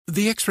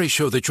The x-rays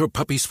show that your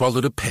puppy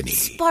swallowed a penny.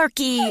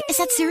 Sparky, is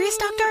that serious,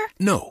 doctor?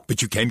 No,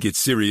 but you can get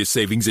serious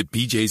savings at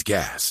BJ's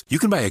Gas. You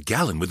can buy a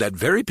gallon with that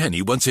very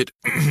penny once it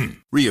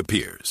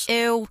reappears.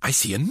 Ew. I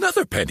see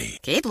another penny.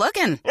 Keep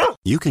looking.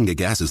 You can get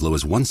gas as low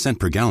as 1 cent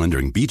per gallon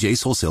during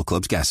BJ's Wholesale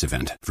Club's gas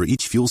event. For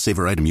each Fuel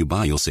Saver item you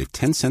buy, you'll save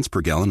 10 cents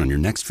per gallon on your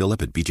next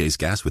fill-up at BJ's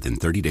Gas within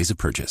 30 days of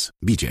purchase.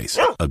 BJ's.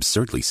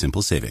 Absurdly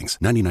simple savings.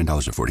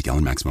 $99 or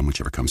 40-gallon maximum,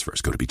 whichever comes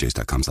first. Go to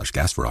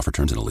bjs.com/gas for offer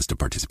terms and a list of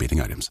participating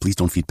items. Please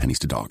don't feed pennies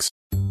to dogs.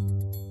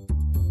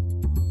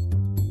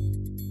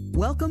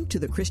 Welcome to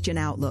The Christian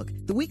Outlook,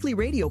 the weekly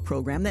radio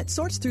program that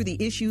sorts through the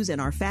issues in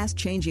our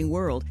fast-changing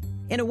world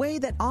in a way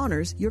that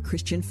honors your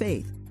Christian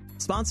faith.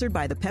 Sponsored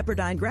by the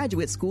Pepperdine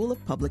Graduate School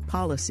of Public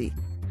Policy.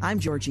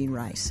 I'm Georgene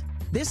Rice.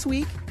 This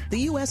week, the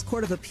U.S.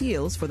 Court of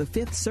Appeals for the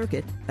Fifth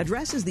Circuit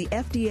addresses the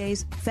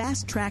FDA's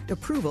fast-tracked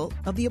approval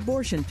of the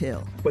abortion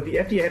pill. What the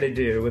FDA had to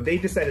do, they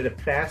decided to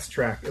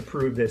fast-track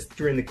approve this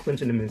during the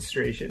Clinton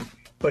administration.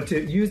 But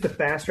to use the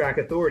fast-track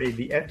authority,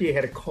 the FDA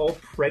had to call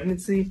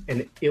pregnancy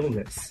an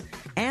illness.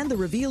 And the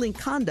revealing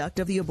conduct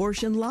of the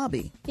abortion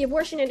lobby. The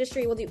abortion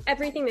industry will do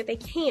everything that they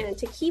can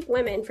to keep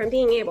women from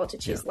being able to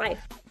choose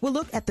life. We'll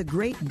look at the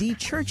Great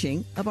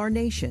Dechurching of our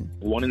nation.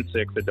 1 in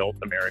 6 adult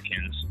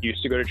Americans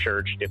used to go to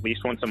church at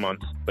least once a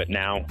month, but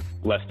now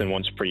less than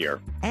once per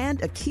year.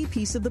 And a key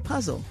piece of the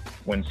puzzle.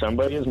 When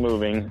somebody is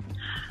moving,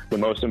 the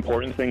most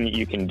important thing that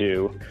you can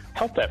do,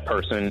 help that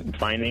person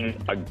finding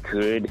a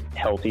good,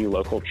 healthy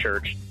local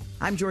church.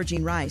 I'm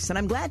Georgene Rice, and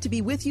I'm glad to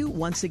be with you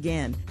once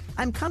again.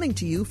 I'm coming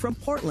to you from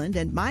Portland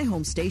and my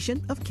home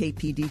station of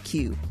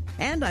KPDQ.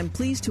 And I'm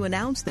pleased to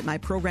announce that my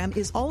program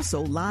is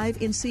also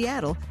live in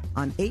Seattle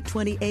on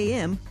 8:20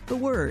 a.m. The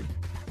Word.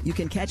 You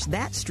can catch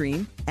that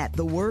stream at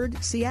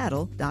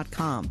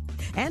thewordseattle.com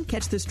and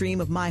catch the stream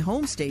of my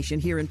home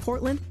station here in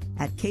Portland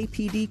at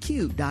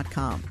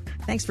kpdq.com.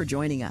 Thanks for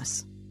joining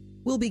us.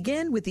 We'll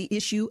begin with the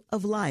issue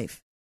of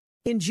life.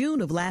 In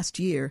June of last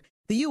year,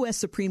 the U.S.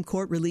 Supreme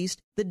Court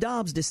released the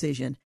Dobbs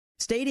decision,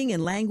 stating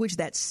in language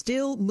that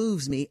still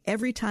moves me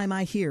every time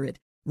I hear it,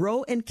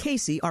 Roe and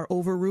Casey are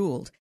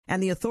overruled,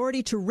 and the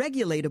authority to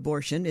regulate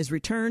abortion is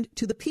returned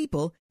to the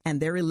people and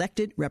their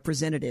elected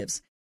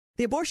representatives.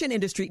 The abortion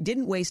industry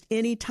didn't waste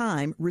any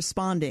time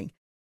responding.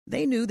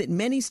 They knew that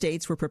many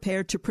states were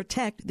prepared to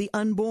protect the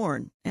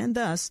unborn, and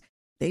thus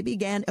they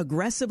began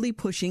aggressively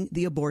pushing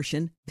the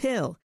abortion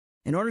pill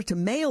in order to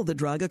mail the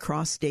drug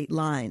across state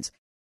lines.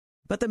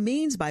 But the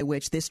means by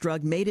which this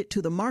drug made it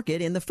to the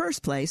market in the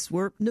first place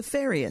were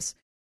nefarious.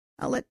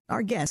 I'll let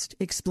our guest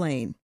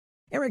explain.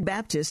 Erik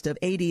Baptist of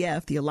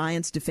ADF, the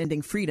Alliance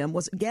Defending Freedom,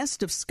 was a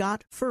guest of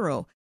Scott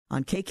Furrow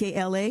on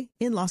KKLA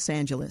in Los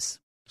Angeles.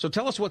 So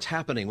tell us what's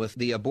happening with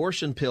the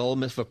abortion pill,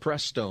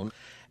 mifepristone,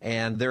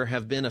 and there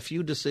have been a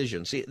few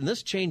decisions. See, and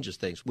this changes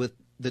things with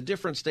the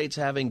different states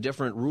having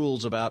different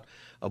rules about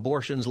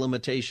abortions,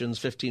 limitations,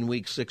 15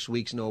 weeks, 6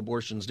 weeks, no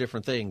abortions,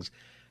 different things.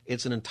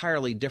 It's an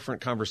entirely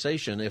different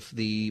conversation if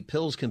the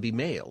pills can be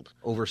mailed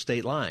over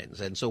state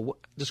lines. And so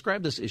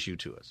describe this issue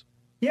to us.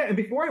 Yeah, and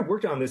before I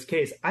worked on this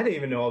case, I didn't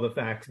even know all the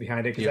facts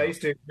behind it because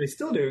I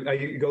still do.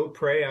 I go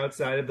pray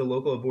outside of the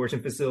local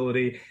abortion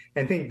facility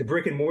and think the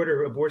brick and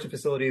mortar abortion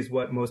facility is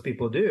what most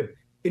people do.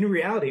 In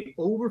reality,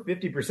 over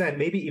 50%,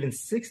 maybe even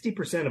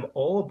 60% of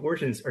all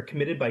abortions are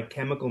committed by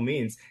chemical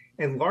means,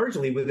 and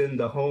largely within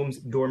the homes,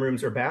 dorm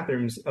rooms, or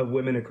bathrooms of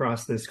women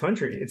across this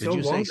country. It's Did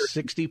you say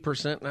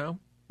 60% now?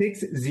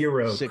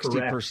 60%.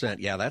 Correct.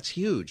 Yeah, that's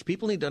huge.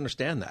 People need to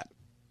understand that.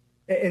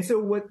 And so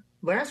what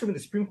last year when the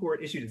Supreme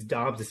Court issued its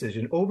Dobbs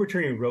decision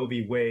overturning Roe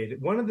v.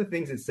 Wade, one of the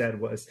things it said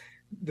was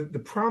the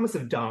promise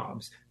of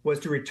Dobbs was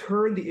to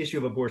return the issue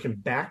of abortion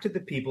back to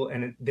the people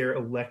and their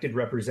elected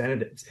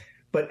representatives.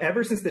 But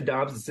ever since the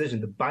Dobbs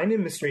decision, the Biden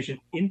administration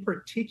in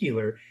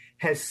particular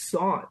has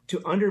sought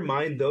to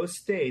undermine those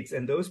states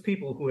and those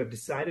people who have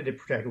decided to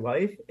protect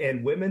life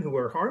and women who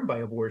are harmed by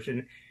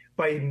abortion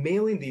by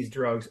mailing these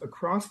drugs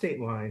across state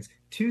lines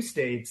to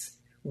states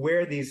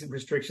where these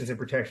restrictions and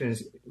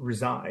protections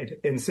reside.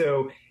 And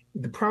so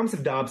the promise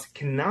of Dobbs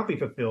cannot be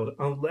fulfilled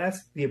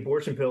unless the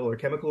abortion pill or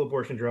chemical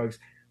abortion drugs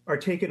are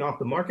taken off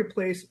the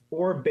marketplace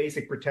or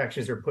basic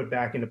protections are put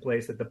back into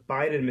place that the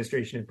Biden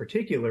administration in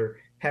particular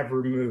have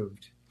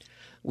removed.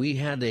 We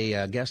had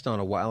a guest on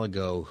a while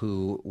ago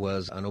who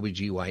was an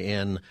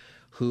OBGYN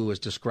who was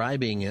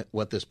describing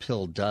what this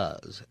pill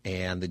does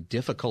and the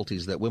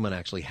difficulties that women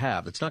actually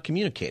have. It's not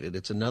communicated.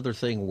 It's another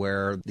thing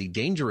where the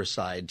dangerous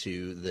side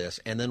to this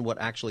and then what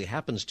actually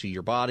happens to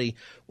your body,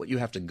 what you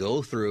have to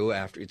go through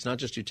after. It's not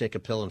just you take a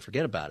pill and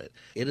forget about it.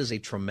 It is a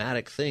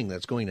traumatic thing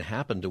that's going to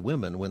happen to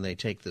women when they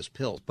take this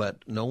pill, but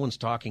no one's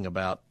talking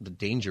about the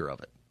danger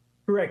of it.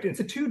 Correct. It's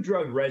a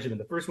 2-drug regimen.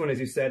 The first one, as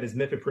you said, is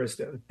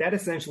mifepristone. That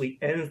essentially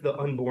ends the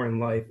unborn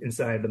life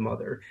inside the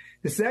mother.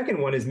 The second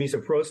one is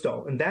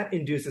misoprostol, and that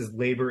induces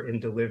labor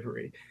and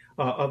delivery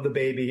of the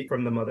baby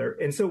from the mother.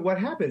 And so what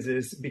happens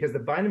is, because the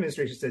Biden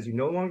administration says you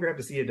no longer have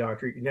to see a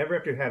doctor, you never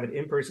have to have an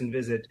in-person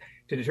visit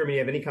to determine you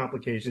have any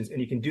complications, and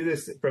you can do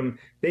this from,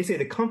 they say,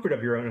 the comfort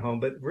of your own home,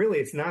 but really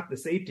it's not the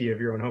safety of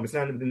your own home. It's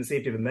not in the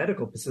safety of a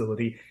medical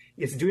facility.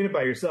 It's doing it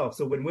by yourself.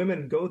 So when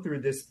women go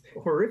through this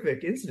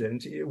horrific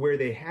incident where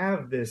they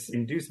have this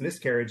induced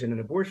miscarriage and an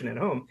abortion at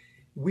home,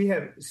 we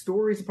have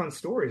stories upon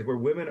stories where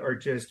women are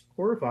just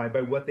horrified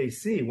by what they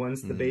see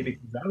once the baby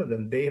comes out of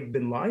them. They have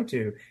been lied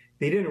to.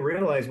 They didn't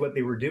realize what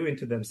they were doing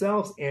to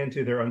themselves and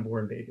to their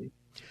unborn baby.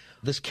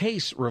 This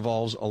case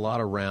revolves a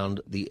lot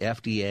around the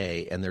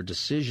FDA and their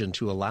decision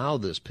to allow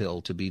this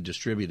pill to be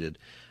distributed.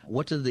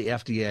 What did the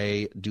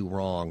FDA do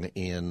wrong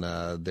in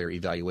their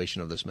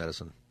evaluation of this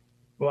medicine?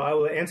 Well, I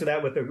will answer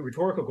that with a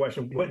rhetorical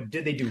question. What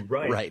did they do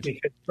right? Right.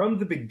 Because from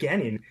the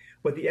beginning,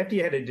 what the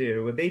FDA had to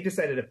do, they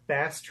decided to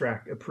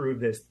fast-track approve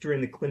this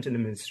during the Clinton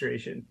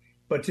administration.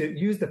 But to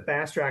use the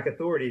fast-track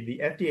authority,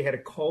 the FDA had to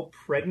call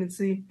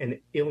pregnancy an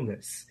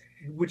illness,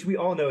 which we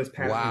all know is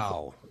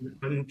patently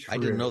untrue. I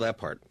didn't know that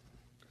part.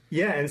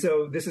 Yeah, and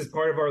so this is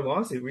part of our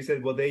lawsuit. We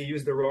said, well, they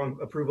used the wrong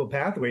approval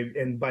pathway,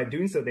 and by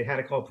doing so, they had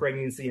to call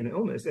pregnancy an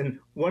illness. And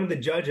one of the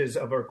judges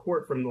of our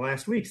court from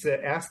last week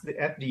asked the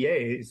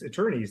FDA's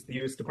attorneys, the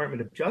U.S.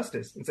 Department of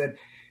Justice, and said,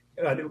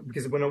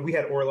 because when we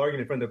had oral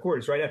argument in front of the court,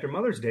 it's right after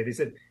Mother's Day, they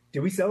said,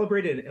 did we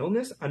celebrate an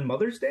illness on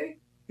Mother's Day?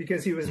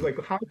 Because he was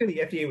like, how can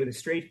the FDA with a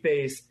straight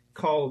face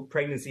call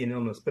pregnancy an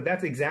illness? But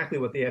that's exactly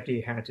what the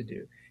FDA had to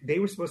do. They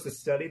were supposed to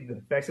study the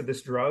effects of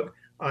this drug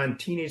on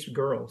teenage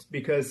girls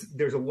because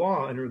there's a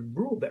law and a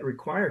rule that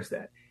requires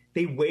that.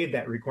 They waived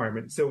that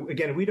requirement. So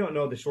again, we don't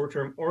know the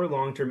short-term or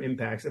long-term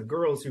impacts of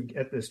girls who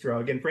get this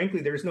drug. And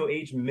frankly, there's no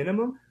age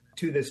minimum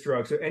to this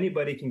drug. So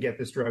anybody can get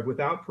this drug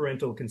without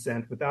parental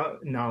consent,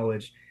 without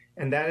knowledge.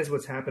 And that is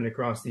what's happened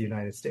across the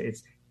United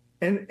States.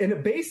 And a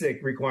basic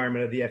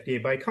requirement of the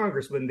FDA by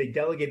Congress when they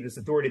delegated this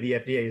authority to the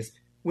FDA is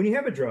when you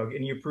have a drug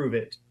and you approve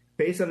it,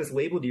 based on its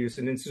labeled use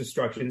and its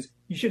instructions,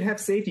 you should have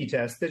safety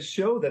tests that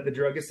show that the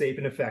drug is safe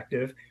and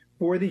effective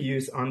for the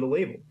use on the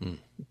label.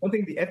 One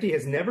thing the FDA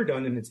has never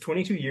done in its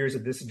 22 years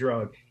of this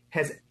drug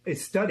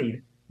is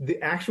studied the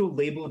actual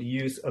labeled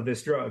use of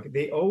this drug.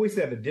 They always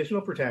have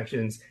additional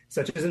protections,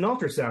 such as an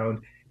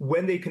ultrasound,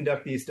 when they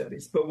conduct these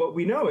studies. But what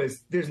we know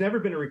is there's never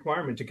been a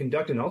requirement to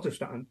conduct an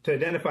ultrasound to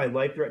identify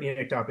life-threatening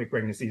ectopic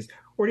pregnancies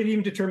or to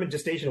even determine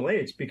gestational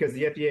age, because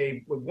the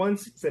FDA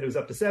once said it was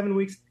up to 7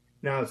 weeks.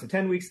 Now it's to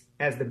 10 weeks.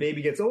 As the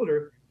baby gets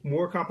older,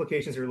 more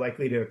complications are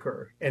likely to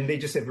occur. And they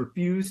just have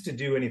refused to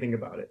do anything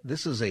about it.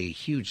 This is a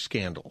huge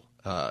scandal,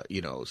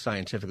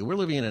 scientifically. We're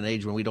living in an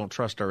age when we don't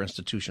trust our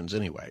institutions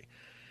anyway.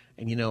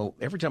 And,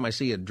 every time I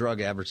see a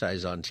drug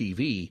advertised on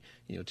TV,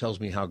 it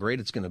tells me how great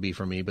it's going to be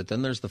for me. But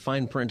then there's the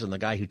fine print and the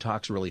guy who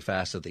talks really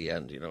fast at the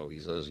end. He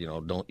says,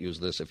 don't use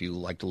this if you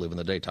like to live in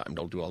the daytime.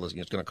 Don't do all this.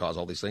 It's going to cause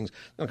all these things.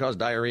 It's going to cause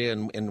diarrhea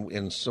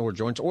and sore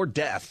joints or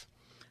death.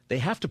 They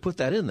have to put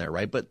that in there,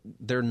 right? But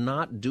they're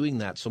not doing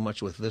that so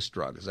much with this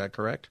drug. Is that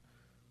correct?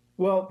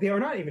 Well, they are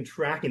not even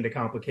tracking the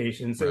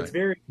complications, so It's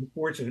very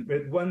unfortunate.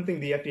 But one thing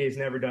the FDA has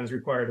never done is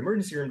required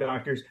emergency room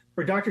doctors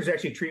or doctors who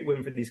actually treat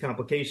women for these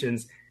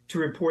complications to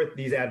report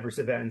these adverse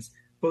events.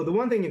 But the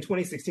one thing in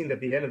 2016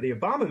 at the end of the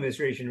Obama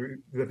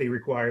administration that they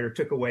required or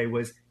took away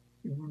was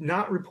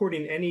not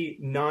reporting any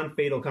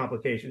non-fatal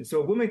complications.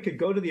 So a woman could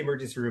go to the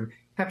emergency room,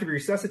 have to be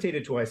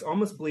resuscitated twice,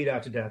 almost bleed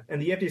out to death.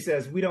 And the FDA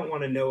says, we don't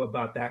want to know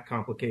about that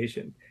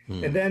complication.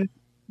 And then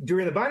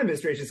during the Biden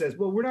administration says,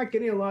 well, we're not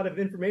getting a lot of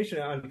information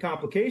on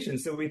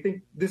complications, so we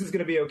think this is going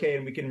to be okay,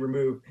 and we can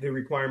remove the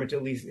requirement to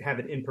at least have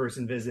an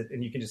in-person visit,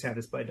 and you can just have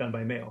this done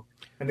by mail.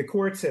 And the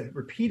courts have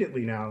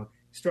repeatedly now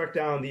struck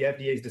down the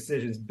FDA's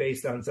decisions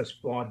based on such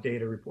flawed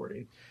data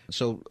reporting.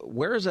 So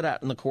where is it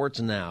at in the courts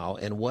now,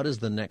 and what is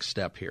the next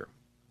step here?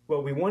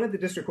 Well, we wanted the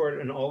district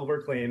court and all of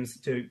our claims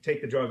to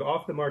take the drug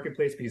off the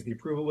marketplace because the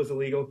approval was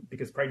illegal,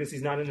 because pregnancy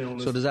is not an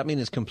illness. So does that mean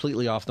it's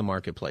completely off the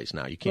marketplace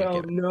now? You can't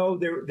get it? No,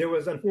 there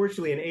was,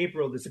 unfortunately, in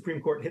April, the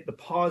Supreme Court hit the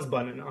pause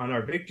button on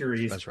our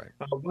victories. That's right.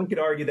 One could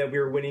argue that we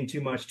were winning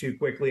too much too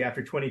quickly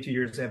after 22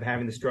 years of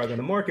having this drug on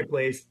the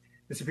marketplace.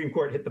 The Supreme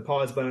Court hit the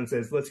pause button and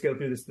says, let's go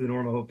through the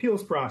normal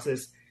appeals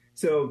process.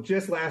 So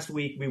just last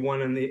week, we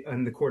won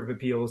on the Court of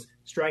Appeals,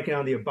 striking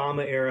down the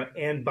Obama era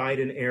and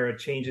Biden era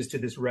changes to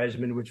this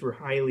regimen, which were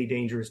highly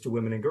dangerous to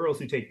women and girls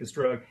who take this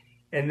drug.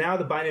 And now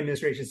the Biden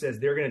administration says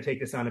they're going to take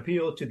this on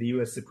appeal to the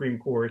U.S. Supreme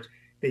Court.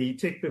 They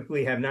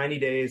typically have 90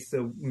 days,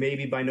 so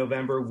maybe by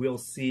November we'll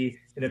see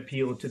an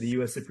appeal to the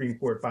U.S. Supreme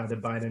Court by the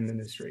Biden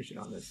administration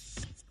on this.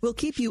 We'll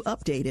keep you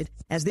updated,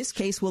 as this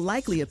case will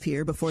likely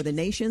appear before the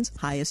nation's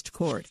highest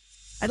court.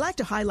 I'd like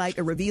to highlight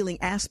a revealing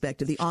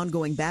aspect of the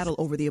ongoing battle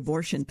over the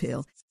abortion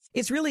pill.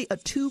 It's really a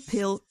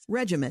two-pill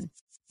regimen.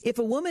 If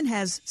a woman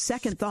has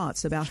second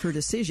thoughts about her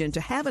decision to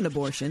have an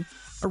abortion,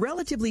 a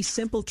relatively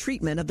simple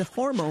treatment of the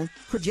hormone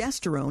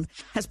progesterone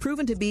has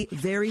proven to be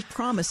very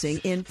promising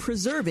in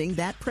preserving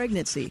that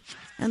pregnancy,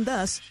 and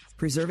thus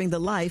preserving the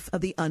life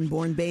of the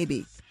unborn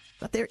baby.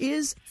 But there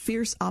is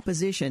fierce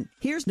opposition.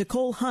 Here's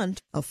Nicole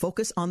Hunt of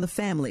Focus on the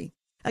Family,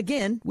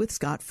 again with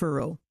Scott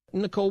Furrow.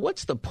 Nicole,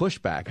 what's the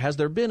pushback? Has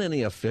there been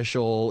any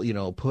official,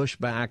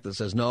 pushback that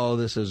says, no,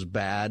 this is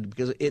bad?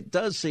 Because it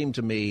does seem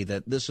to me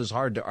that this is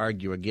hard to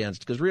argue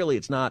against, because really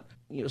it's not,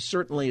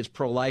 certainly it's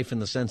pro-life in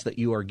the sense that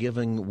you are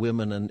giving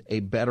women a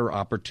better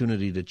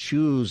opportunity to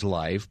choose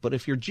life. But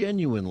if you're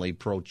genuinely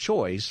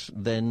pro-choice,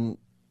 then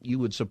you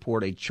would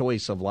support a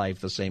choice of life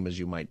the same as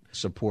you might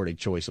support a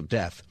choice of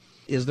death.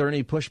 Is there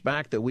any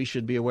pushback that we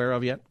should be aware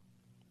of yet?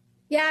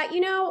 Yeah,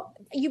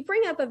 you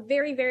bring up a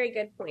very, very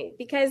good point,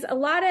 because a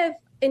lot of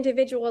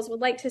individuals would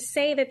like to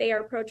say that they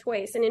are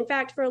pro-choice. And in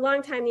fact, for a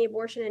long time, the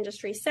abortion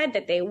industry said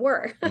that they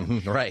were.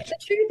 Right. The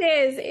truth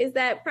is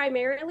that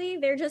primarily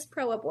they're just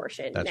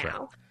pro-abortion. That's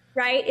now.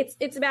 Right?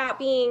 It's about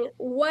being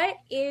what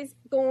is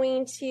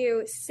going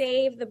to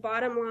save the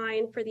bottom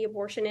line for the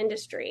abortion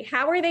industry.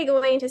 How are they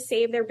going to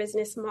save their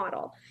business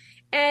model?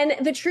 And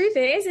the truth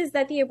is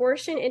that the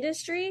abortion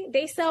industry,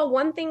 they sell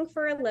one thing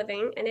for a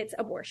living, and it's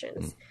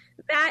abortions.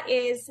 That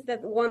is the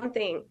one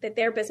thing that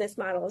their business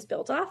model is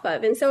built off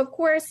of. And so, of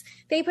course,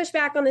 they push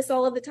back on this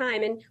all of the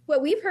time. And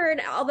what we've heard,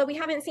 although we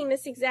haven't seen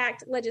this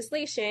exact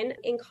legislation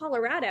in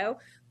Colorado,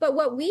 but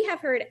what we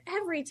have heard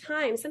every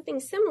time, something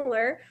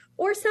similar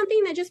or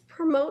something that just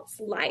promotes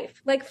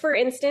life. Like, for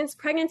instance,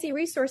 pregnancy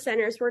resource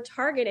centers were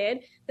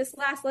targeted this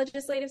last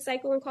legislative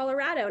cycle in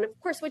Colorado. And of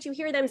course, what you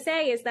hear them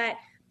say is that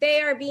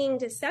they are being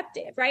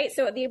deceptive, right?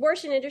 So the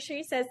abortion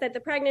industry says that the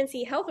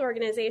pregnancy health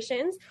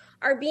organizations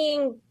are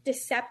being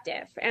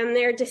deceptive and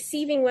they're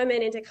deceiving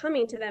women into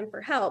coming to them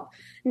for help.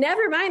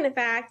 Never mind the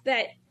fact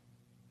that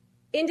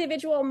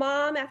individual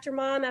mom after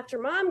mom after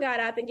mom got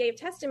up and gave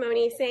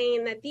testimony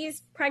saying that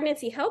these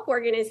pregnancy help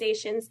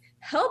organizations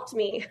helped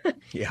me.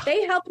 Yeah.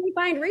 They helped me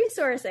find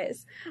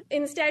resources.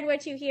 Instead,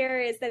 what you hear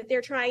is that they're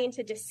trying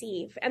to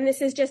deceive. And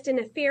this is just a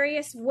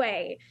nefarious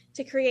way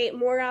to create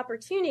more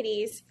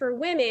opportunities for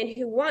women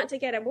who want to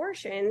get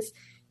abortions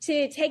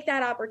to take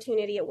that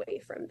opportunity away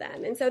from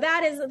them. And so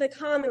that is the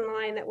common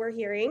line that we're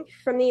hearing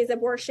from these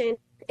abortion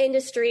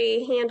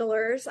industry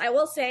handlers. I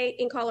will say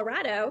in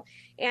Colorado,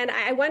 and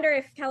I wonder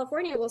if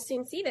California will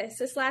soon see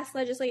this last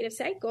legislative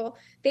cycle,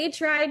 they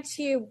tried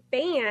to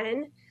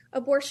ban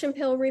abortion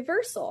pill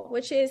reversal,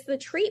 which is the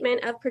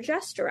treatment of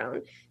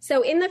progesterone.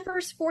 So in the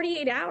first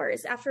 48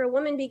 hours after a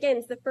woman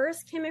begins the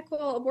first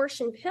chemical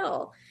abortion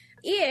pill,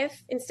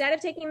 if instead of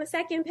taking the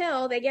second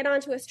pill, they get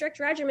onto a strict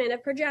regimen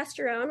of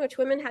progesterone, which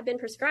women have been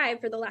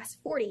prescribed for the last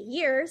 40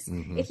 years,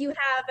 if you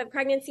have a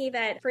pregnancy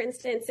that, for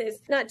instance,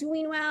 is not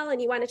doing well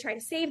and you want to try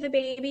to save the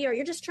baby, or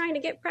you're just trying to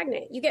get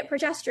pregnant, you get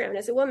progesterone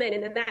as a woman,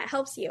 and then that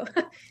helps you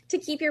to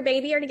keep your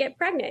baby or to get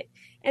pregnant.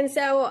 And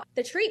so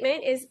the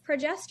treatment is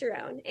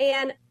progesterone.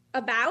 And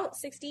about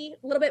a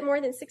little bit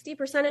more than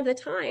 60% of the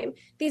time,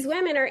 these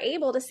women are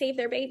able to save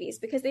their babies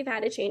because they've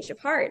had a change of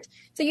heart.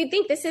 So you'd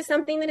think this is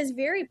something that is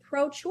very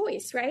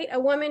pro-choice, right? A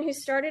woman who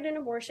started an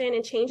abortion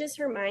and changes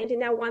her mind and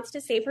now wants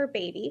to save her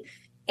baby.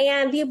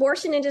 And the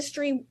abortion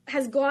industry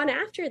has gone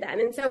after them.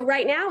 And so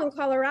right now in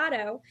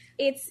Colorado,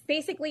 it's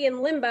basically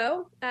in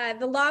limbo.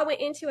 The law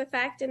went into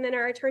effect, and then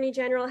our attorney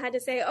general had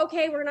to say,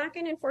 okay, we're not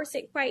going to enforce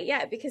it quite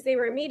yet, because they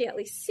were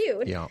immediately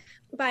sued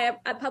by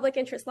a public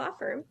interest law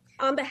firm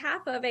on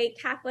behalf of a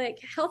Catholic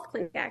health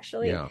clinic,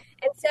 actually. Yeah.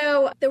 And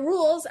so the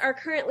rules are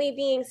currently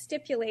being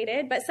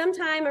stipulated, but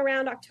sometime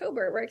around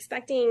October, we're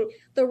expecting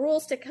the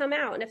rules to come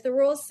out. And if the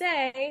rules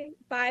say,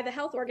 by the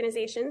health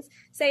organizations,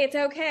 say it's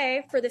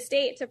okay for the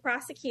state to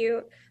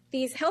prosecute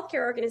these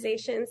healthcare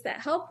organizations that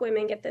help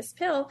women get this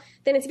pill,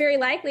 then it's very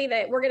likely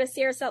that we're going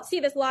to see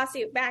this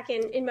lawsuit back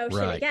in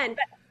motion again.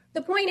 But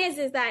the point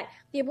is that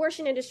the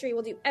abortion industry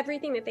will do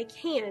everything that they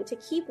can to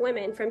keep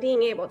women from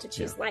being able to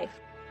choose life.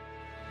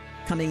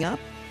 Coming up,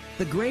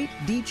 the Great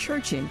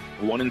Dechurching.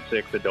 1 in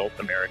 6 adult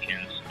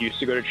Americans used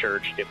to go to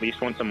church at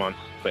least once a month,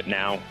 but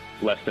now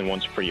less than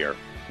once per year.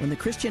 When the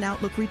Christian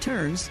Outlook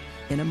returns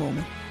in a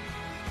moment.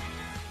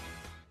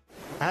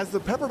 As the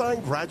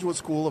Pepperdine Graduate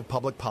School of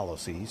Public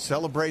Policy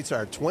celebrates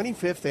our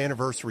 25th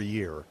anniversary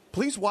year,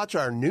 please watch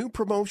our new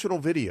promotional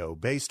video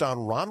based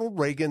on Ronald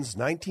Reagan's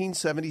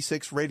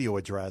 1976 radio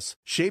address,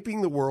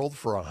 Shaping the World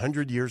for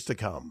 100 Years to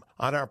Come,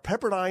 on our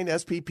Pepperdine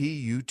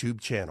SPP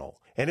YouTube channel.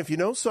 And if you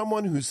know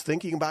someone who's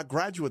thinking about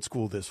graduate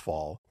school this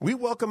fall, we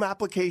welcome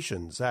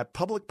applications at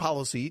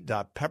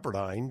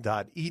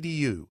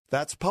publicpolicy.pepperdine.edu.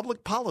 That's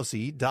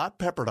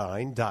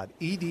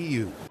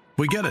publicpolicy.pepperdine.edu.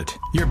 We get it.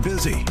 You're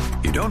busy.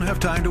 You don't have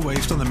time to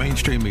waste on the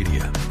mainstream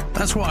media.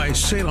 That's why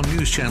Salem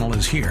News Channel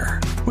is here.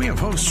 We have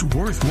hosts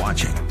worth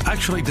watching,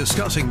 actually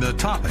discussing the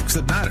topics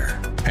that matter.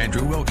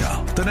 Andrew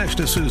Wilkow,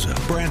 Dinesh D'Souza,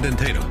 Brandon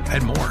Tatum,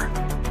 and more.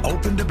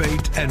 Open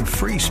debate and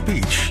free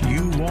speech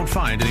you won't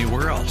find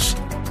anywhere else.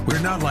 We're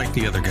not like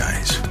the other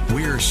guys.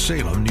 We're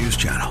Salem News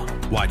Channel.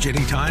 Watch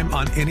anytime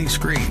on any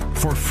screen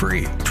for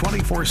free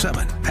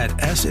 24/7 at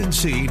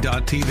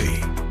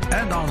snc.tv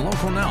and on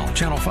Local Now,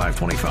 Channel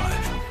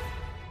 525.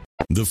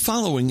 The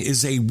following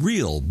is a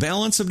real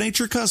Balance of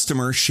Nature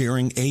customer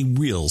sharing a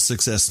real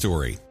success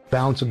story.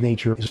 Balance of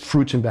Nature is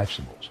fruits and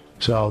vegetables.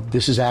 So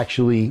this is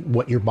actually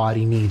what your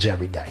body needs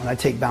every day. When I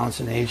take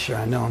Balance of Nature,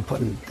 I know I'm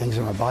putting things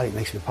in my body. It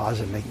makes me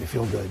positive, makes me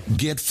feel good.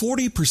 Get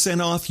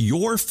 40% off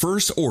your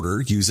first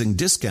order using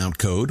discount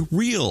code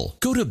REAL.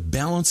 Go to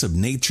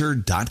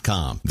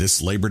balanceofnature.com.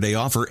 This Labor Day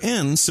offer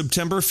ends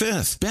September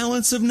 5th.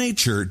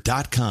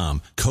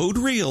 Balanceofnature.com. Code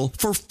REAL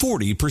for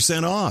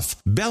 40%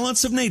 off.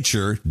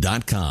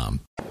 Balanceofnature.com.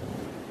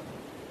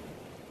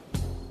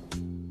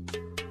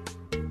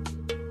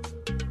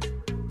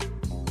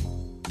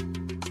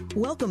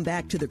 Welcome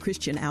back to the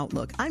Christian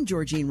Outlook. I'm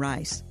Georgene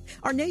Rice.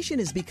 Our nation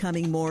is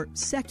becoming more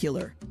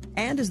secular.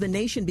 And as the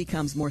nation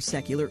becomes more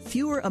secular,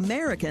 fewer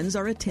Americans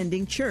are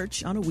attending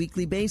church on a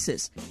weekly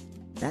basis.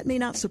 That may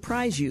not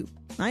surprise you.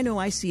 I know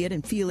I see it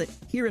and feel it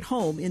here at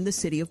home in the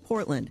city of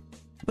Portland.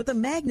 But the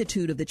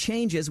magnitude of the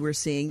changes we're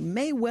seeing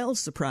may well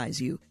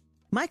surprise you.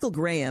 Michael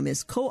Graham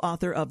is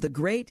co-author of The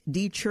Great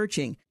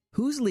Dechurching,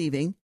 Who's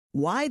Leaving,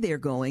 Why They're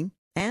Going,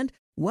 and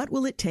What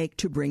Will It Take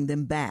to Bring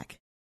Them Back.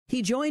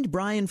 He joined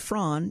Brian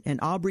From and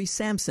Aubrey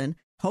Sampson,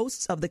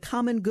 hosts of The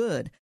Common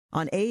Good,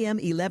 on AM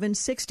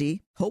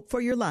 1160, Hope for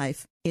Your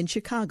Life, in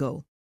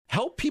Chicago.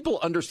 Help people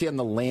understand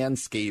the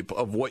landscape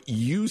of what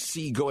you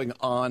see going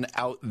on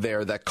out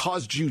there that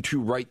caused you to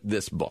write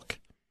this book.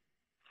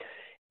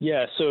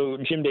 Yeah, so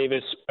Jim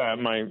Davis,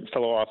 my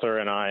fellow author,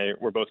 and I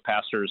were both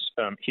pastors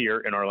here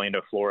in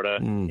Orlando, Florida,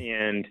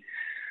 and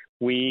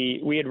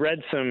we had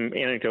read some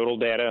anecdotal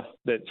data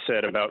that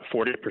said about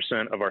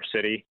 40% of our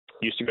city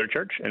used to go to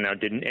church and now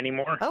didn't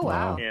anymore. Oh,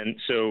 wow. And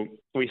so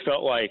we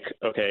felt like,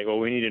 okay, well,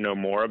 we need to know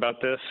more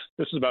about this.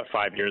 This was about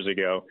 5 years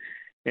ago.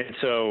 And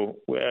so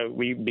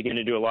we began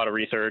to do a lot of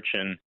research,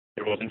 and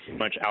there wasn't too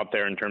much out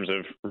there in terms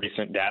of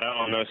recent data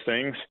on those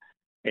things.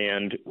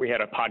 And we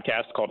had a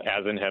podcast called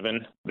As in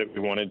Heaven that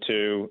we wanted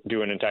to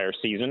do an entire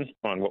season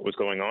on what was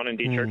going on in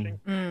dechurching.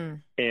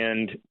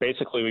 And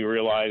basically we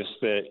realized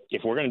that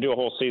if we're going to do a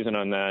whole season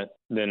on that,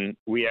 then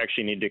we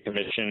actually need to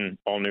commission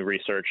all new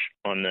research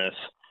on this.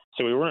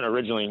 So we weren't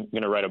originally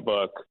going to write a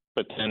book,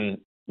 but then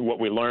what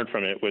we learned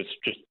from it was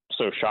just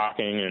so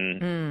shocking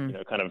and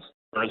kind of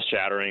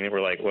earth-shattering that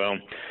we're like, well,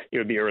 it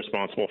would be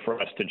irresponsible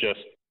for us to just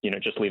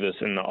leave this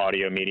in the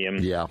audio medium.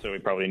 Yeah. So we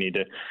probably need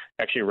to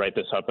actually write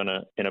this up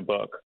in a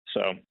book.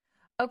 So.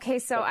 Okay,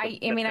 so that's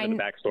the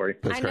backstory.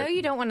 I know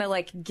you don't want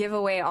to give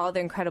away all the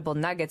incredible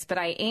nuggets, but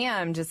I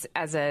am just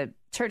as a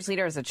church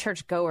leader, as a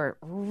church goer,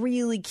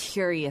 really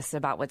curious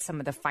about what some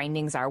of the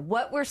findings are.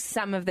 What were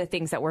some of the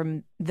things that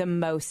were the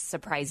most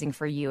surprising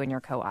for you and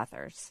your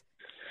co-authors?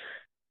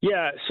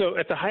 Yeah, so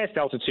at the highest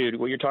altitude,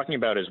 what you're talking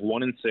about is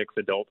 1 in 6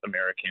 adult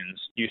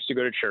Americans used to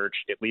go to church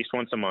at least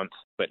once a month,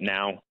 but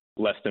now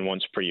less than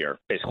once per year,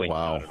 basically.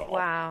 Not at all.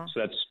 Wow.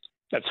 So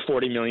that's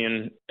 40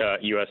 million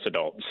U.S.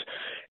 adults.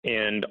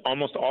 And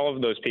almost all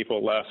of those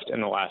people left in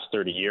the last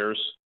 30 years,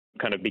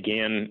 kind of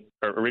began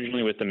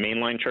originally with the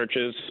mainline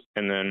churches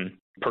and then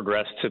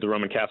progressed to the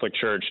Roman Catholic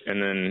Church.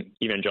 And then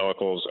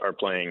evangelicals are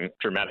playing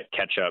dramatic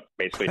catch-up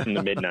basically from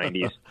the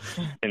mid-90s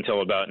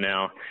until about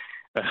now.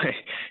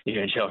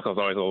 Evangelicals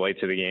always a little late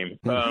to the game.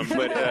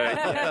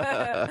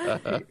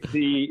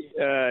 The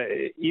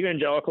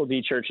evangelical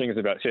dechurching is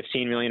about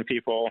 15 million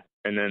people,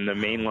 and then the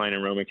mainline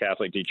and Roman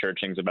Catholic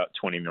dechurching is about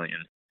 20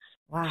 million.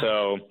 Wow.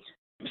 So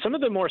some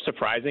of the more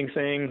surprising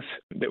things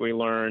that we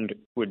learned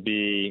would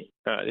be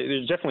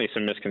there's definitely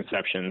some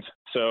misconceptions.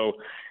 So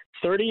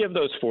 30 of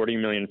those 40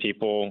 million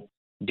people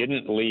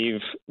didn't leave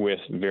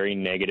with very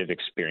negative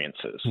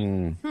experiences.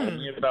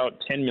 Only about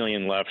 10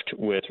 million left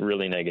with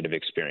really negative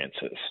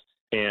experiences.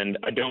 And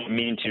I don't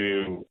mean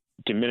to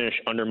diminish,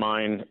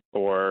 undermine,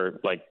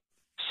 or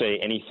say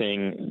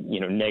anything,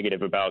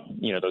 negative about,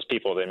 those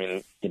people. I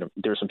mean,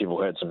 there are some people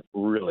who had some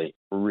really,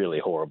 really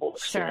horrible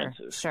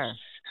experiences. Sure.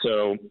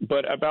 So,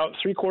 but about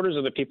 3/4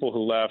 of the people who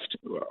left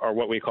are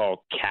what we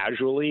call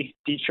casually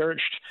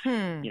dechurched.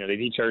 They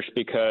dechurched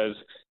because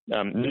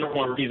the number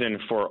one reason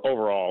for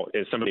overall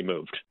is somebody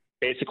moved.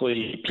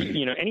 Basically,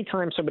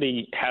 anytime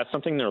somebody has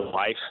something in their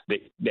life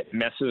that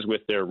messes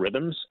with their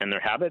rhythms and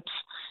their habits,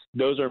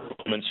 those are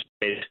moments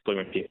basically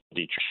when people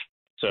dechurch.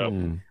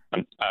 So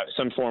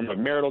some form of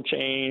marital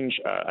change,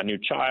 a new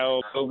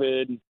child,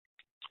 COVID,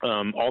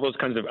 all those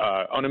kinds of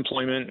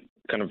unemployment,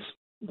 kind of,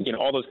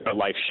 all those kind of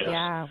life shifts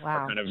are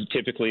kind of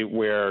typically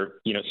where,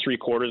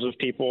 3/4 of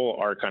people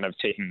are kind of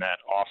taking that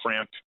off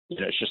ramp.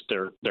 It's just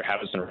their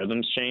habits and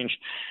rhythms change.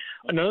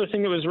 Another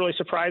thing that was really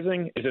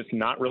surprising is it's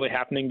not really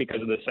happening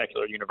because of the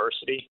secular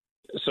university.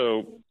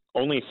 So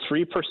only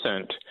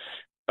 3%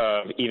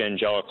 of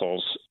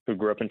evangelicals who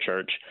grew up in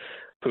church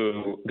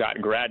who got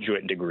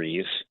graduate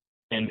degrees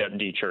end up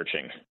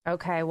dechurching.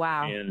 Okay,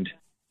 wow. And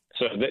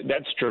so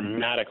that's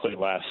dramatically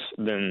less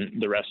than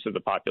the rest of the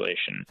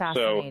population.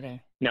 Fascinating.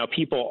 So now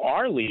people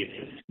are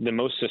leaving. The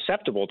most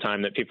susceptible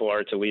time that people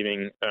are to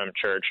leaving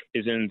church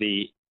is in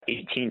the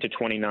 18 to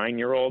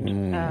 29-year-old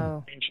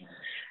range.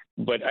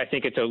 But I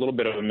think it's a little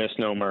bit of a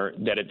misnomer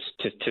that it's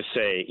to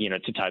say,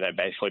 to tie that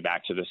basically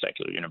back to the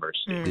secular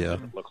university. It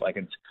doesn't look like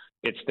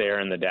it's there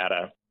in the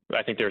data.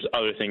 I think there's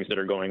other things that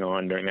are going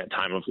on during that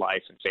time of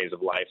life and phase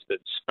of life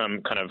that's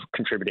kind of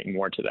contributing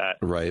more to that.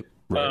 Right.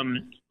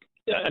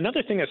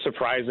 Another thing that's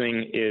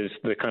surprising is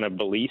the kind of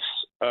beliefs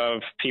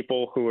of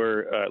people who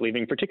are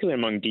leaving, particularly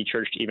among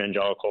dechurched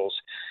evangelicals.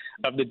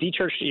 Of the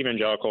dechurched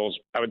evangelicals,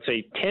 I would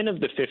say 10 of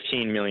the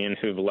 15 million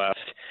who've left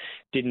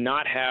did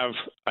not have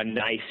a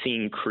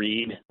Nicene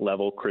Creed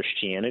level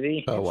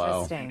Christianity. Oh,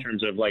 wow. In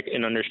terms of like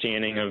an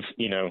understanding of,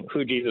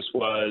 who Jesus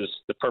was,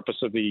 the purpose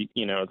of the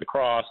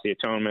cross, the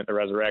atonement, the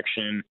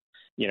resurrection,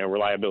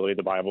 reliability of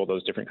the Bible,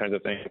 those different kinds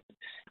of things.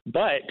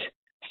 But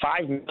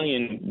 5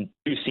 million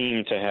do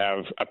seem to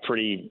have a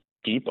pretty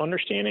deep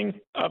understanding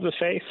of the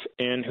faith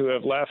and who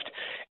have left,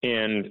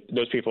 and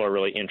those people are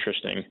really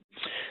interesting.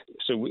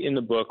 So in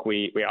the book,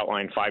 we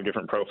outline 5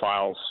 different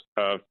profiles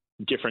of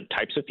different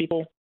types of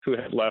people who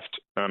have left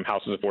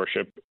houses of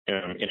worship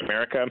in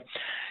America,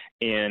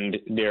 and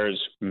there's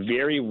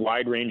very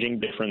wide-ranging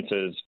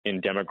differences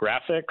in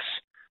demographics,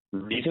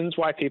 reasons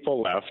why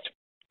people left,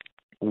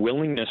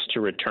 willingness to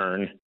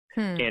return,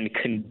 and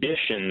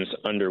conditions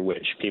under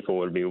which people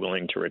would be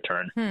willing to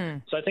return.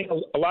 So I think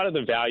a lot of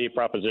the value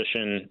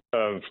proposition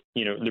of,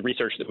 the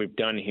research that we've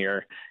done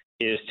here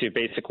is to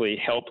basically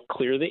help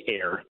clear the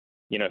air.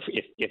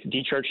 If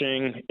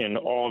dechurching and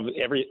all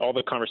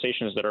the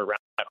conversations that are around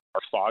that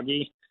are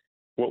foggy,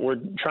 what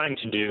we're trying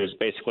to do is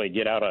basically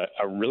get out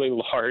a really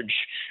large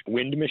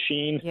wind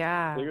machine,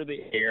 clear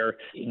the air,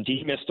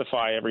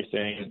 demystify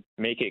everything,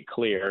 make it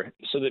clear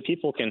so that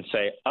people can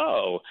say,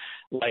 oh,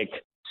 like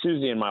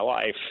Susie in my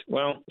life,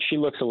 well, she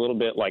looks a little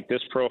bit like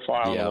this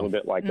profile, a little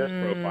bit like this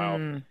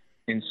profile.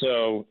 And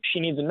so she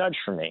needs a nudge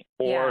from me.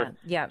 Or,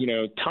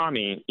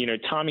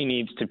 Tommy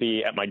needs to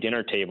be at my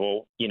dinner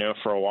table,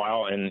 for a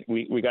while, and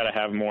we got to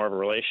have more of a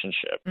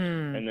relationship.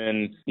 And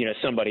then,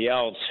 somebody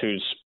else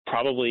who's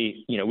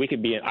probably, I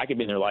could be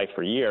in their life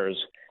for years,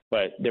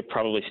 but they're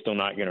probably still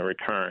not going to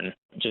return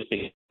just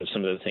because of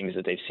some of the things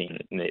that they've seen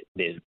and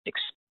they've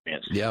experienced.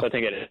 So I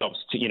think it helps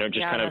to,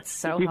 kind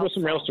of people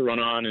some rails to run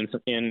on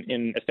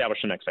and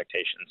establish some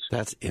expectations.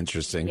 That's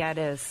interesting. Yeah, it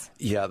is.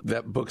 Yeah,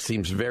 that book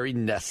seems very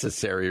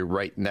necessary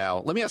right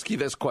now. Let me ask you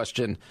this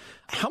question.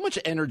 How much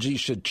energy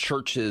should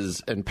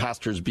churches and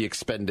pastors be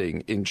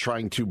expending in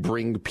trying to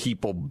bring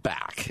people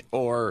back?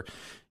 Or,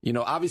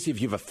 obviously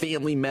if you have a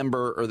family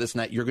member or this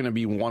and that, you're going to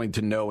be wanting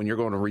to know and you're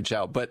going to reach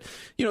out. But,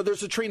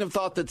 there's a train of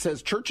thought that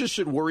says churches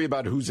should worry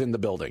about who's in the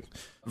building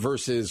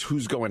versus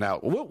who's going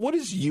out. What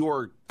is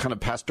your kind of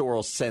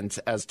pastoral sense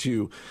as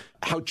to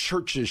how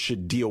churches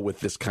should deal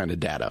with this kind of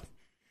data?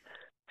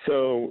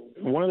 So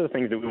one of the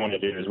things that we want to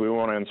do is we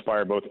want to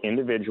inspire both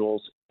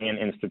individuals and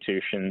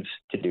institutions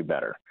to do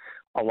better.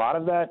 A lot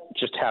of that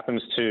just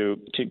happens to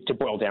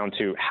boil down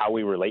to how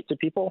we relate to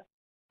people.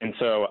 And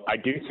so I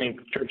do think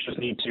churches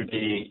need to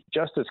be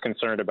just as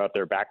concerned about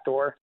their back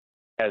door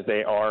as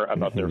they are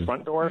about their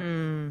front door,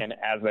 and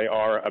as they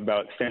are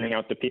about sending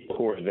out the people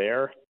who are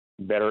there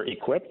better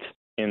equipped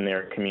in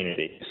their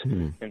communities.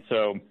 And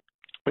so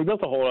we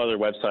built a whole other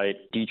website,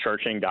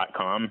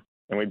 dechurching.com,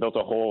 and we built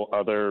a whole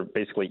other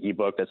basically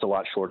ebook that's a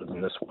lot shorter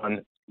than this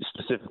one,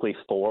 specifically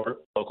for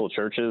local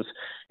churches.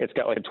 It's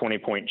got like a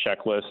 20-point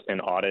checklist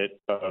and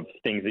audit of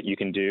things that you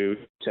can do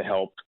to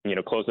help,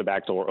 close the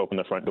back door, open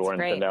the front door,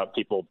 and send out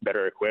people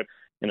better equipped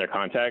in their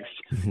context.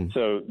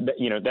 So,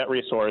 that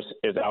resource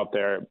is out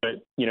there.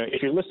 But,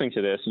 if you're listening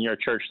to this and you're a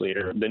church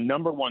leader, the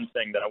number one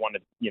thing that I want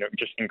to,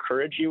 just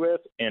encourage you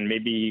with and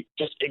maybe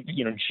just,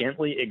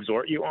 gently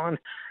exhort you on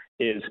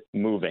is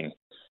moving.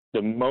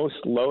 The most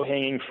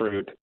low-hanging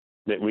fruit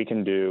that we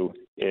can do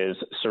is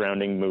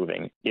surrounding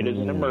moving. It is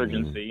an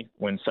emergency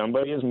when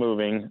somebody is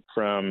moving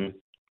from,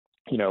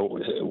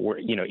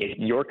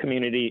 your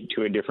community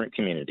to a different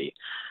community.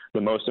 The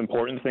most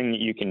important thing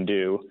that you can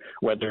do,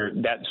 whether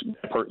that's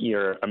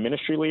you're a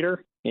ministry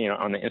leader,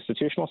 on the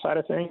institutional side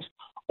of things,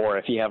 or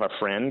if you have a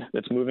friend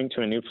that's moving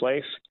to a new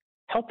place,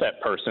 help that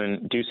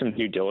person do some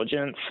due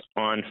diligence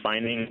on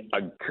finding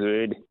a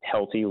good,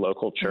 healthy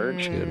local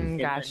church in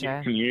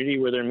the community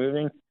where they're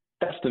moving.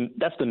 That's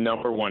the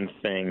number one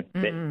thing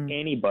that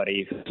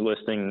anybody who's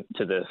listening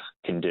to this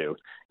can do,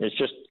 is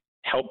just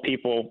help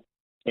people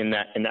in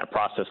that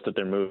process that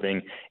they're moving,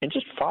 and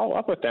just follow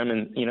up with them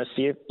and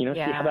see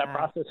how that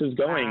process is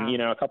going.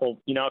 A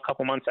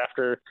couple months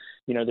after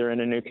they're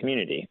in a new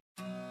community.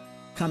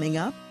 Coming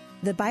up,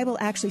 the Bible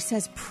actually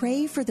says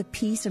pray for the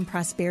peace and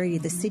prosperity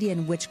of the city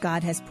in which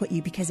God has put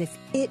you, because if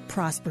it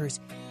prospers,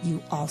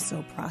 you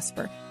also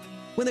prosper.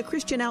 When the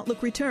Christian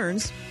Outlook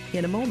returns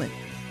in a moment.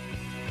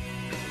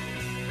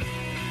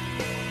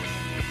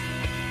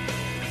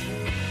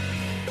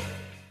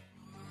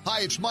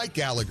 Hi, it's Mike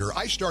Gallagher.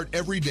 I start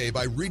every day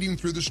by reading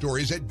through the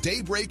stories at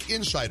Daybreak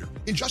Insider.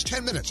 In just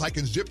 10 minutes, I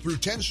can zip through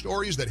 10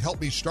 stories that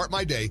help me start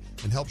my day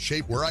and help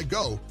shape where I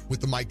go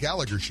with The Mike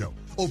Gallagher Show.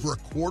 Over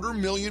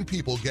 250,000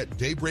 people get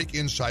Daybreak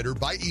Insider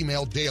by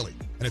email daily,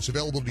 and it's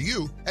available to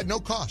you at no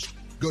cost.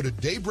 Go to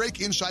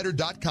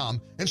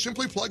daybreakinsider.com and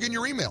simply plug in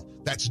your email.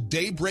 That's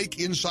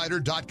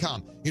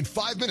daybreakinsider.com. In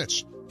 5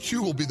 minutes,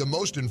 you will be the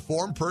most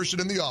informed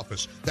person in the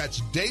office.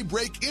 That's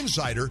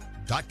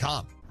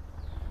daybreakinsider.com.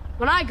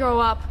 When I grow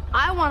up,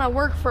 I want to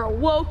work for a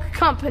woke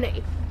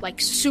company,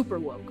 like super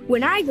woke.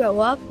 When I grow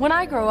up,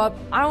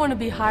 I want to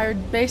be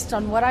hired based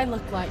on what I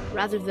look like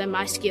rather than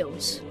my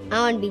skills. I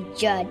want to be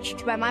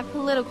judged by my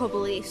political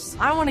beliefs.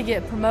 I want to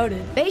get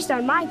promoted based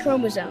on my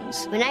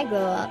chromosomes. When I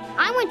grow up,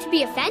 I want to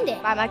be offended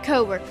by my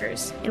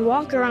coworkers and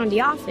walk around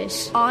the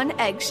office on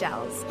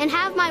eggshells and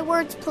have my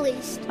words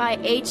policed by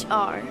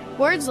HR.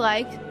 Words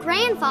like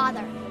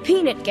grandfather,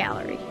 peanut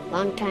gallery,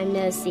 long time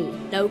no see,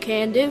 no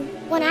can do.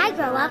 When I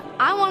grow up,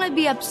 I want to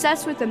be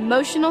obsessed with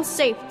emotional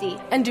safety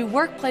and do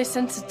workplace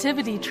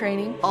sensitivity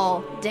training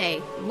all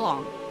day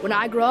long. When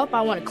I grow up,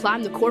 I want to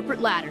climb the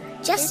corporate ladder.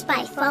 Just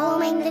by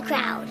following the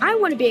crowd. I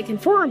want to be a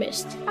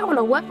conformist. I want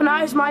to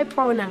weaponize my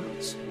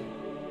pronouns.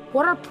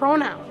 What are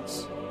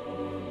pronouns?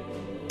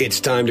 It's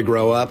time to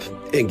grow up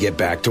and get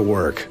back to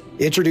work.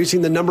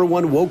 Introducing the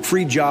 #1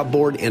 woke-free job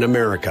board in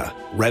America,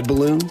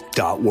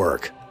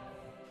 redballoon.work.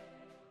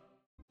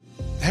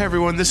 Hey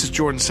everyone, this is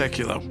Jordan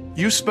Seculo.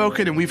 You've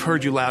spoken and we've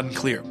heard you loud and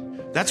clear.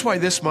 That's why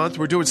this month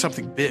we're doing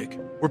something big.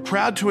 We're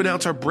proud to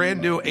announce our brand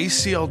new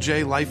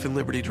ACLJ Life and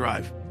Liberty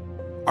Drive.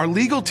 Our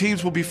legal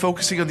teams will be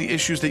focusing on the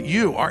issues that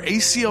you, our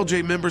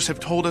ACLJ members, have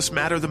told us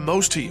matter the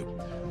most to you: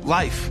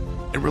 life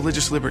and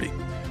religious liberty.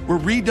 We're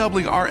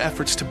redoubling our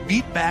efforts to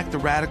beat back the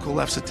radical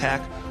left's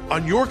attack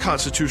on your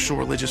constitutional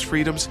religious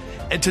freedoms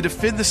and to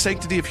defend the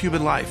sanctity of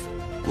human life.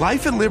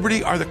 Life and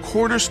liberty are the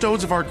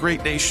cornerstones of our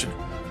great nation,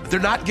 but they're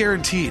not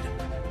guaranteed.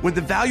 When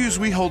the values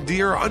we hold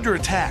dear are under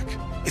attack,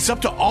 it's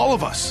up to all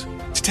of us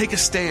to take a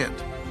stand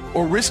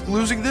or risk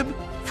losing them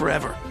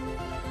forever.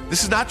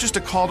 This is not just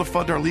a call to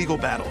fund our legal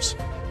battles.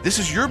 This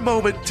is your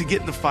moment to get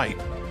in the fight.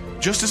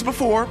 Just as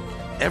before,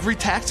 every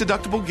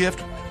tax-deductible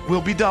gift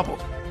will be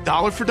doubled,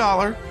 dollar for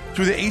dollar,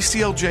 through the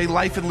ACLJ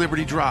Life and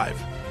Liberty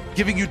Drive,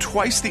 giving you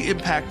twice the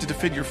impact to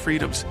defend your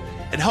freedoms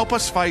and help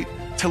us fight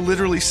to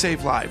literally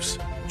save lives.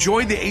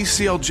 Join the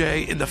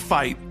ACLJ in the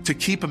fight to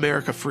keep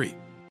America free.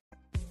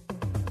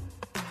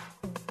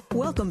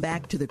 Welcome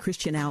back to the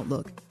Christian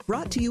Outlook,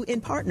 brought to you in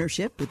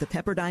partnership with the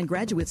Pepperdine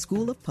Graduate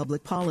School of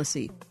Public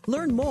Policy.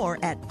 Learn more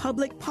at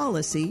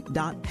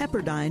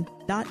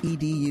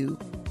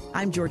publicpolicy.pepperdine.edu.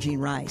 I'm Georgene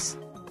Rice.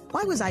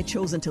 Why was I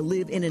chosen to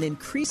live in an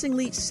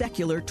increasingly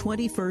secular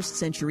 21st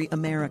century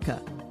America?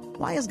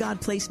 Why has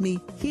God placed me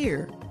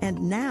here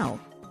and now?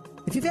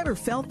 If you've ever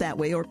felt that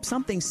way or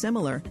something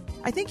similar,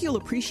 I think you'll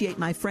appreciate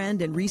my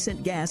friend and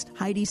recent guest,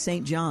 Heidi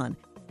St.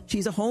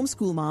 She's a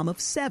homeschool mom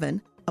of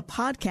 7, a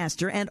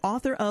podcaster, and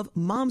author of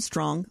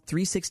MomStrong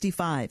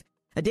 365,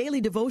 a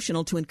daily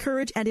devotional to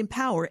encourage and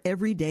empower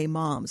everyday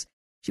moms.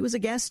 She was a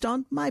guest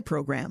on my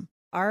program.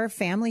 Our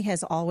family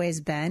has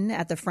always been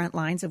at the front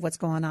lines of what's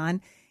going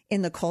on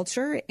in the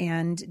culture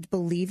and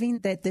believing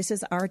that this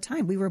is our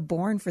time. We were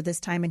born for this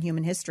time in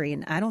human history.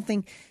 And I don't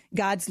think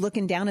God's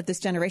looking down at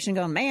this generation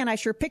going, man, I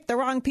sure picked the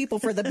wrong people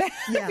for the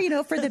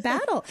for the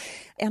battle.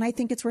 And I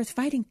think it's worth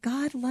fighting.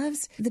 God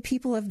loves the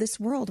people of this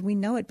world. We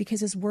know it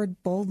because his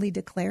word boldly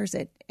declares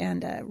it.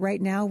 And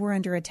right now we're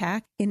under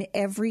attack in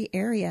every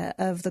area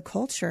of the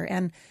culture.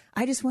 And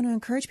I just want to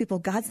encourage people,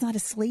 God's not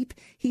asleep.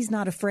 He's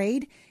not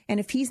afraid. And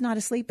if he's not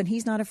asleep and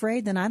he's not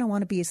afraid, then I don't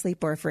want to be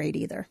asleep or afraid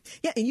either.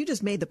 Yeah, and you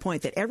just made the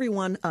point that every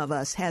one of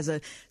us has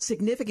a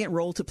significant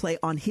role to play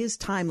on his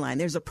timeline.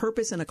 There's a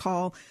purpose and a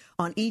call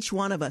on each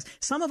one of us.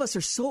 Some of us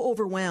are so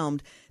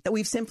overwhelmed that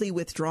we've simply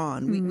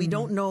withdrawn. We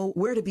don't know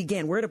where to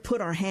begin, where to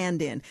put our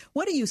hand in.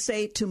 What do you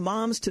say to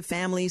moms, to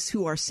families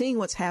who are seeing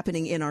what's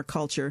happening in our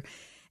culture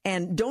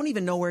and don't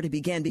even know where to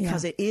begin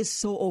because it is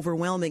so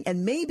overwhelming,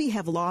 and maybe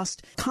have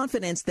lost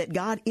confidence that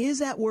God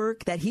is at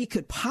work, that he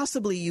could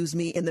possibly use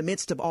me in the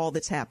midst of all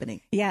that's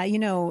happening? Yeah,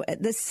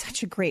 this is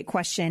such a great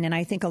question, and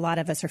I think a lot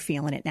of us are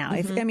feeling it now.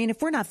 Mm-hmm.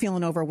 If we're not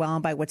feeling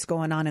overwhelmed by what's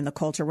going on in the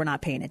culture, we're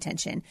not paying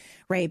attention,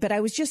 right? But I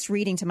was just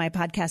reading to my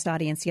podcast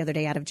audience the other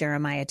day out of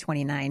Jeremiah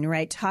 29,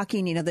 right?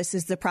 Talking, this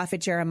is the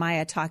prophet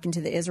Jeremiah talking to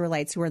the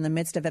Israelites who were in the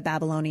midst of a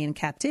Babylonian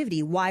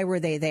captivity. Why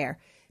were they there?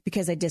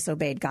 Because they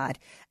disobeyed God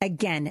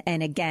again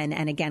and again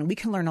and again. We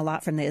can learn a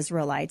lot from the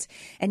Israelites.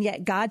 And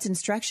yet God's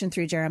instruction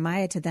through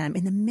Jeremiah to them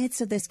in the midst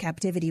of this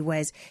captivity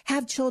was,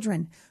 have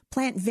children,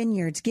 plant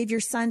vineyards, give your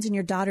sons and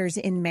your daughters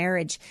in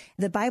marriage.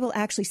 The Bible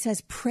actually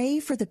says,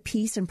 pray for the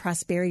peace and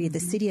prosperity of the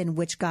city in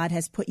which God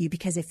has put you,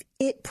 because if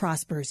it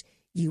prospers,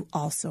 you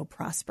also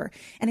prosper.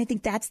 And I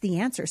think that's the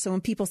answer. So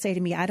when people say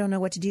to me, I don't know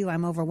what to do,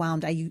 I'm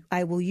overwhelmed,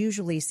 I will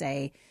usually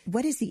say,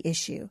 what is the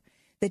issue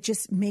that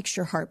just makes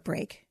your heart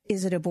break?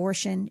 Is it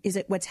abortion? Is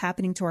it what's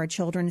happening to our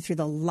children through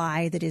the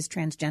lie that is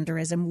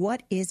transgenderism?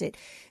 What is it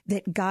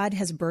that God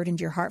has burdened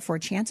your heart for?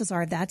 Chances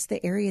are that's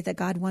the area that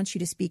God wants you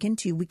to speak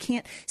into. We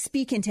can't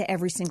speak into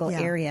every single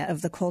area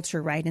of the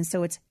culture, right? And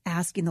so it's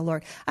asking the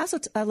Lord. I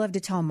love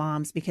to tell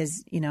moms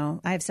because,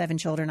 I have 7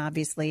 children,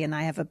 obviously, and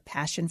I have a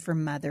passion for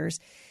mothers.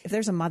 If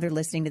there's a mother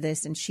listening to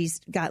this and she's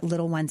got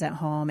little ones at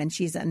home and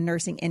she's a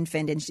nursing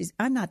infant and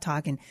I'm not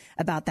talking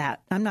about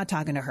that. I'm not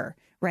talking to her,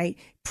 right?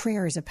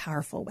 Prayer is a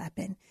powerful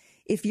weapon.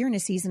 If you're in a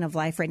season of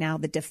life right now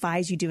that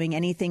defies you doing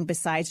anything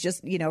besides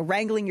just,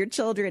 wrangling your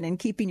children and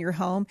keeping your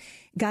home,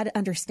 God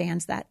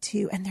understands that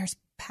too. And there's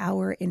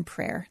power in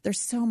prayer. There's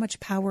so much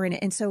power in it.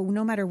 And so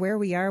no matter where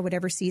we are,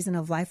 whatever season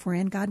of life we're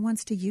in, God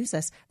wants to use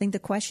us. I think the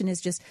question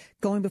is just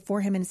going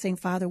before him and saying,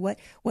 Father, what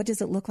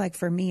does it look like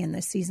for me in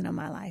this season of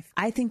my life?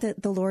 I think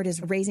that the Lord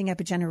is raising up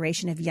a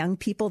generation of young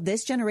people,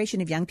 this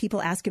generation of young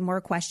people asking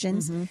more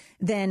questions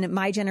than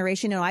my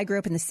generation. I grew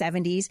up in the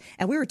 70s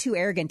and we were too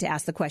arrogant to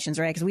ask the questions,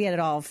 right? Because we had it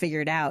all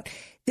figured out.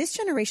 This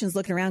generation's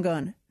looking around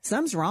going,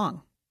 something's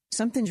wrong.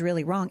 Something's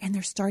really wrong. And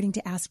they're starting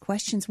to ask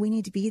questions. We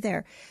need to be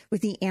there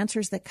with the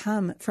answers that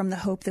come from the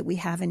hope that we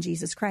have in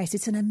Jesus Christ.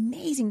 It's an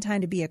amazing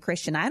time to be a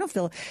Christian. I don't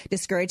feel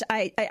discouraged.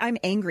 I'm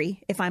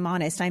angry, if I'm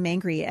honest. I'm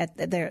angry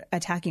at they're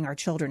attacking our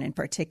children in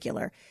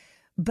particular.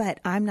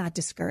 But I'm not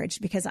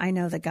discouraged because I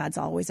know that God's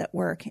always at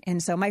work.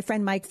 And so my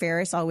friend Mike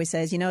Ferris always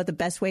says, the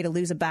best way to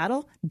lose a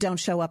battle, don't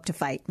show up to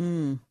fight.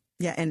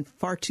 Yeah, and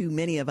far too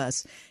many of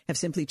us have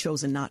simply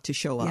chosen not to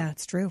show up. Yeah,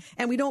 it's true.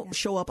 And we don't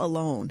show up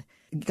alone.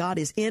 God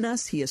is in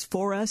us. He is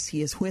for us.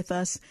 He is with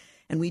us.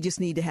 And we just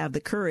need to have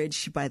the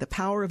courage by the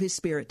power of his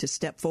Spirit to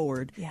step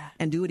forward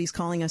and do what he's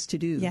calling us to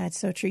do. Yeah, it's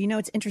so true.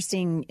 It's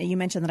interesting. You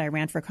mentioned that I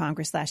ran for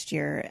Congress last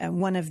year.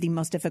 One of the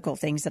most difficult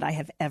things that I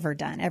have ever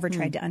done,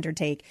 tried to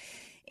undertake.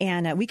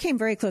 And we came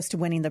very close to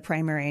winning the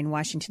primary in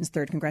Washington's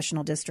 3rd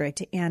Congressional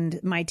District. And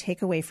my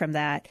takeaway from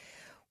that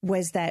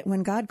was that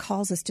when God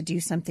calls us to do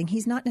something,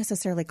 he's not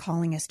necessarily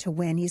calling us to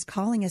win. He's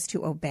calling us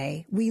to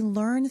obey. We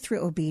learn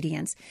through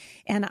obedience.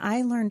 And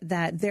I learned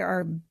that there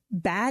are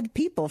bad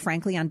people,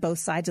 frankly, on both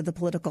sides of the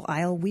political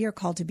aisle. We are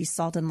called to be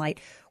salt and light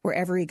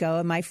wherever we go.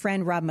 And my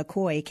friend Rob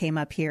McCoy came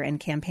up here and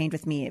campaigned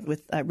with me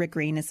with Rick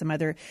Green and some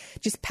other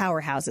just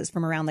powerhouses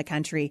from around the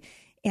country.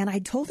 And I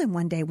told him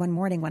one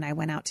morning when I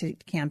went out to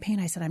campaign,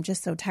 I said, I'm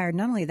just so tired.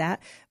 Not only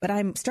that, but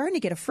I'm starting to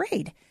get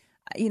afraid.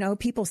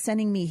 People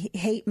sending me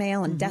hate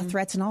mail and death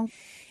threats and all.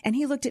 And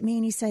he looked at me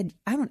and he said,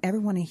 I don't ever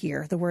want to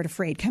hear the word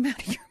afraid come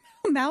out of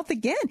your mouth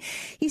again.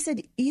 He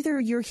said, either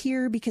you're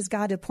here because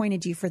God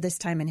appointed you for this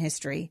time in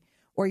history,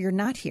 or you're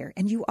not here,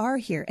 and you are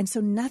here. And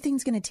so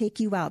nothing's going to take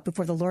you out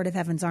before the Lord of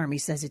Heaven's army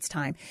says it's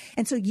time.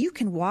 And so you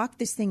can walk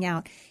this thing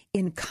out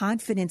in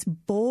confidence,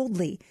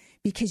 boldly,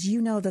 because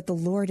you know that the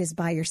Lord is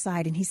by your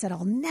side. And he said,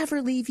 I'll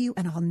never leave you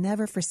and I'll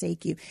never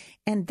forsake you.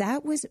 And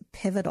that was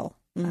pivotal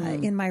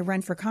in my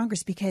run for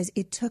Congress, because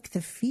it took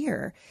the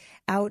fear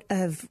out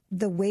of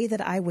the way that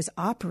I was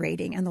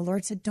operating. And the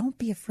Lord said, don't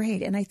be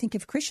afraid. And I think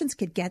if Christians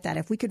could get that,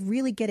 if we could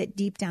really get it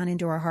deep down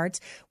into our hearts,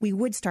 we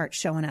would start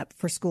showing up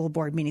for school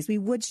board meetings. We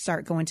would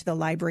start going to the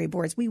library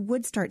boards. We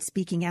would start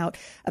speaking out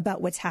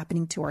about what's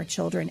happening to our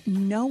children,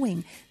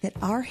 knowing that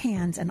our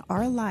hands and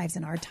our lives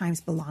and our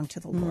times belong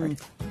to the Lord.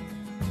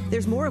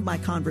 There's more of my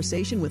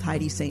conversation with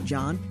Heidi St.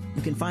 John.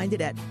 You can find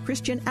it at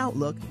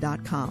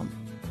ChristianOutlook.com.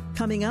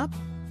 Coming up,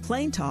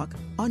 Plain Talk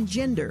on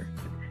Gender.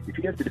 If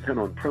you have to depend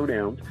on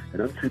pronouns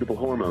and unsuitable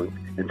hormones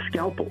and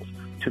scalpels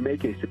to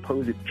make a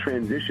supposed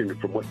transition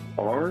from what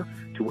you are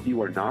to what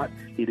you are not,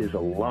 it is a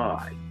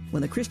lie.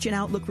 When the Christian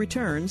Outlook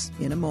returns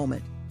in a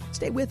moment.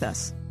 Stay with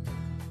us.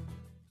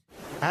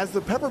 As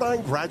the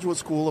Pepperdine Graduate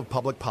School of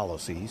Public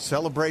Policy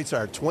celebrates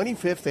our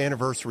 25th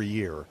anniversary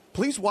year,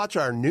 please watch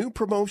our new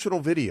promotional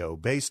video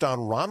based on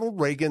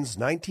Ronald Reagan's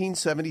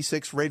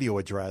 1976 radio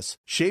address,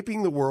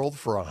 Shaping the World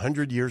for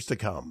 100 Years to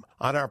Come,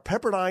 on our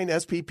Pepperdine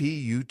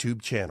SPP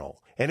YouTube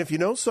channel. And if you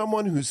know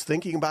someone who's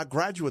thinking about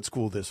graduate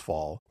school this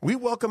fall, we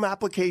welcome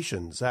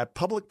applications at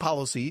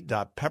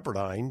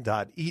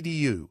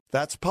publicpolicy.pepperdine.edu.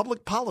 That's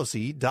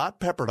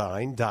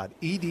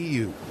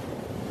publicpolicy.pepperdine.edu.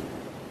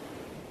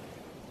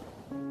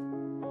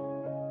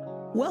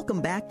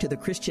 Welcome back to the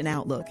Christian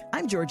Outlook.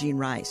 I'm Georgene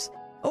Rice.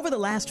 Over the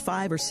last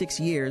 5 or 6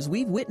 years,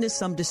 we've witnessed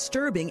some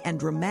disturbing and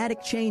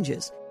dramatic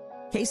changes.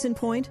 Case in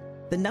point,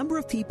 the number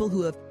of people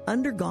who have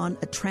undergone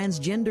a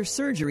transgender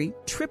surgery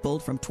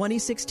tripled from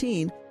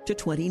 2016 to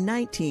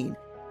 2019.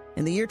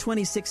 In the year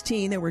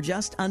 2016, there were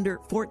just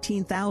under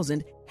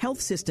 14,000 health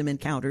system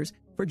encounters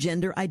for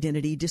gender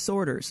identity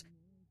disorders.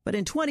 But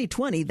in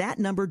 2020, that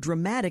number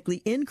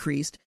dramatically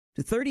increased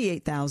to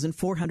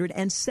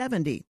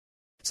 38,470.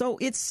 So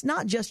it's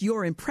not just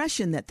your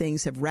impression that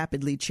things have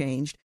rapidly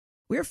changed.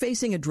 We're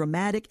facing a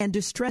dramatic and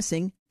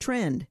distressing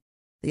trend.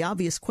 The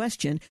obvious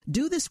question,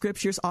 do the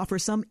scriptures offer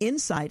some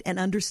insight and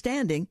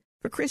understanding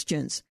for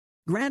Christians?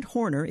 Grant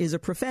Horner is a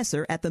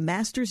professor at the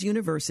Masters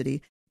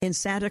University in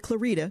Santa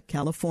Clarita,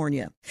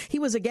 California. He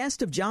was a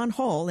guest of John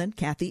Hall and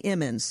Kathy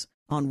Emmons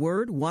on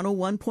Word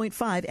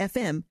 101.5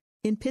 FM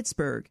in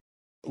Pittsburgh.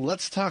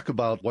 Let's talk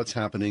about what's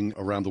happening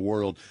around the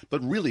world,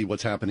 but really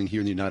what's happening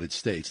here in the United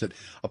States, that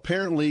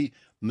apparently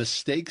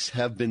mistakes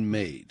have been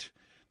made,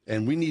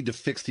 and we need to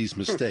fix these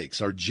mistakes.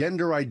 Our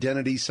gender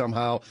identity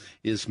somehow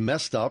is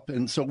messed up,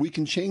 and so we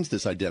can change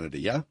this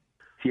identity, yeah?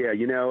 Yeah,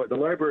 you know, the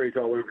libraries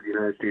all over the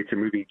United States are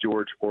moving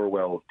George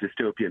Orwell's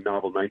dystopian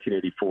novel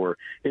 1984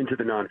 into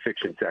the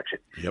nonfiction section.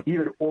 Yep.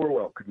 Even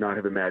Orwell could not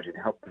have imagined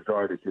how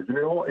bizarre this is, and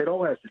it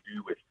all has to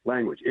do with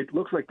language. It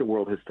looks like the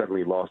world has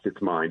suddenly lost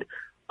its mind.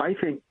 I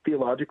think,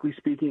 theologically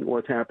speaking,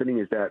 what's happening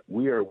is that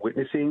we are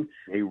witnessing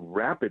a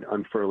rapid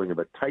unfurling of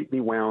a tightly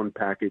wound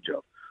package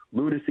of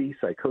lunacy,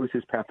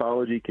 psychosis,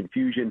 pathology,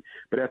 confusion.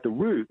 But at the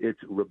root, it's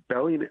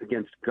rebellion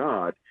against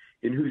God,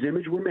 in whose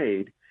image we're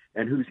made,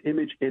 and whose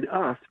image in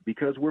us,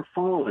 because we're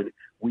fallen,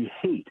 we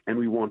hate, and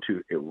we want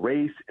to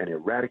erase and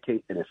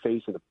eradicate and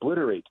efface and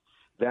obliterate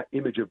that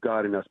image of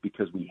God in us,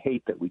 because we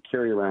hate that we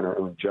carry around our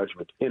own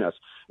judgment in us.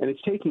 And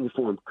it's taking the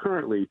form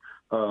currently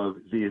of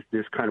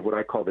this kind of what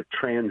I call the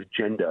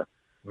transgender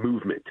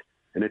movement,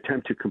 an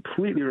attempt to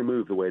completely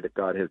remove the way that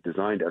God has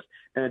designed us.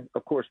 And,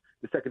 of course,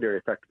 the secondary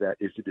effect of that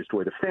is to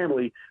destroy the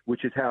family,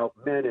 which is how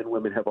men and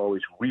women have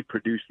always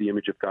reproduced the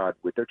image of God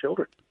with their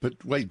children.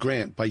 But wait,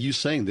 Grant, by you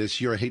saying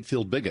this, you're a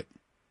hate-filled bigot.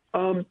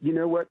 You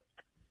know what?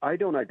 I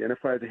don't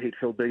identify as a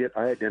hate-filled bigot.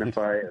 I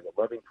identify as a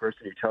loving person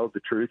who tells the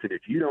truth. And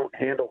if you don't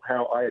handle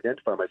how I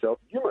identify myself,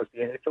 you must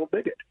be a hate-filled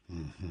bigot.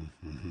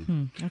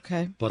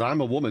 Okay. But I'm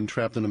a woman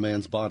trapped in a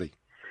man's body.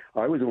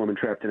 I was a woman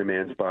trapped in a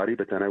man's body,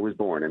 but then I was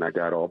born, and I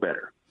got all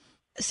better.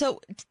 So,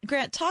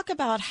 Grant, talk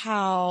about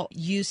how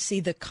you see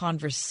the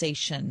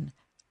conversation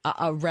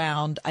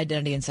around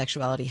identity and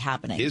sexuality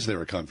happening. Is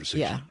there a conversation?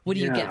 Yeah. What do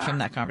you get from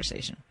that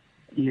conversation?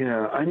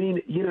 Yeah, I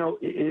mean,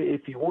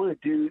 if you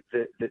want to do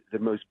the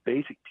most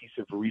basic piece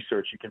of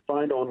research, you can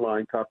find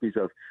online copies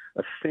of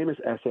a famous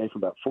essay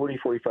from about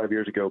 45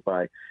 years ago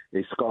by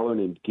a scholar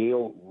named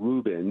Gail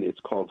Rubin.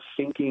 It's called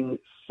Thinking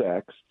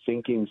Sex.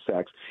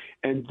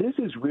 And this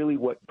is really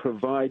what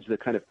provides the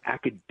kind of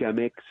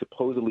academic,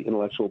 supposedly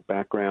intellectual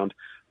background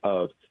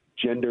of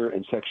gender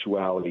and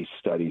sexuality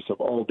studies of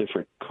all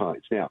different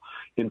kinds. Now,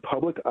 in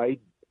public, I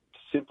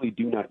simply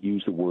do not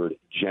use the word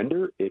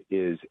gender. It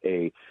is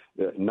a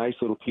nice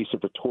little piece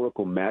of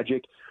rhetorical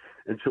magic.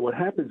 And so what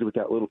happens with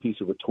that little piece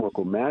of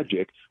rhetorical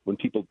magic when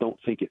people don't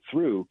think it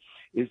through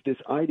is this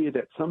idea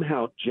that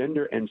somehow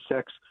gender and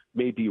sex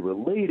may be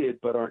related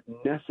but aren't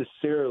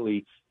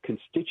necessarily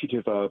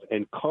constitutive of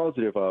and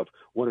causative of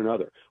one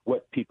another.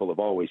 What people have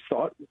always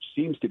thought, which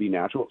seems to be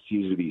natural, it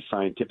seems to be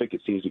scientific,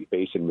 it seems to be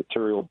based in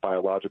material,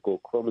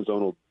 biological,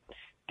 chromosomal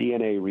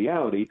DNA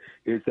reality,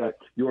 is that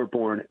you are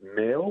born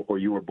male or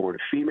you are born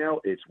female.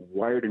 It's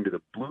wired into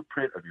the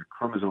blueprint of your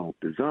chromosomal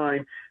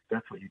design.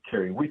 That's what you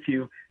carry with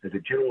you. As a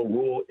general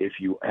rule, if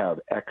you have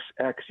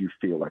XX, you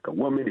feel like a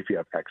woman. If you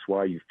have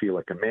XY, you feel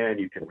like a man.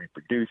 You can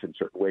reproduce in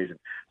certain ways, and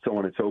so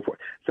on and so forth.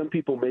 Some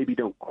people maybe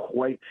don't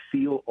quite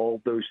feel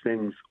all those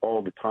things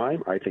all the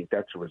time. I think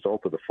that's a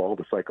result of the fall,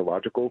 the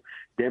psychological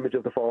damage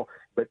of the fall.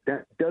 But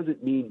that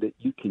doesn't mean that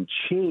you can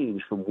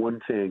change from one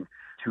thing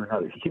to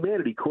another.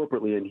 Humanity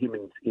corporately and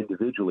humans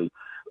individually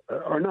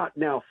are not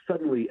now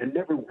suddenly and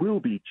never will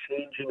be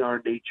changing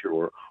our nature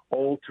or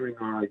altering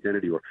our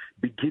identity or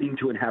beginning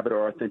to inhabit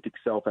our authentic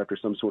self after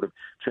some sort of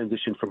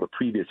transition from a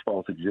previous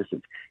false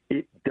existence.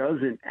 It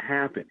doesn't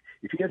happen.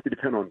 If you have to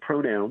depend on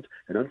pronouns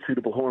and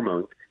unsuitable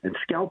hormones and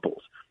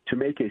scalpels to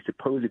make a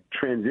supposed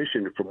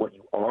transition from what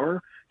you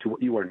are to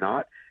what you are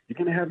not, you're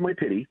going to have my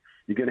pity,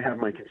 you're going to have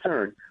my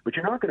concern, but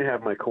you're not going to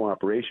have my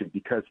cooperation,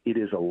 because it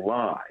is a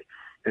lie.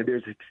 And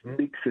there's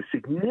a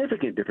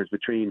significant difference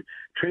between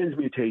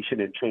transmutation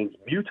and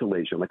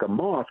transmutilation. Like a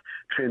moth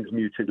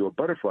transmutes into a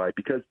butterfly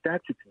because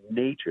that's its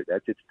nature,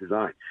 that's its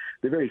design.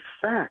 The very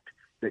fact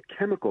that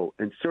chemical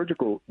and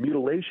surgical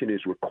mutilation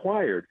is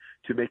required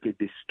to make a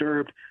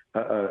disturbed,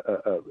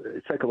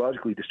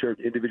 psychologically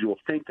disturbed individual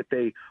think that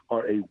they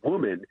are a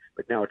woman,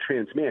 but now a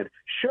trans man,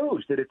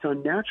 shows that it's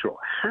unnatural.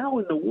 How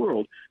in the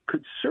world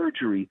could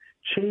surgery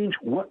change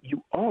what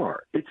you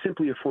are? It's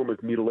simply a form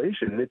of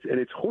mutilation, and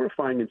it's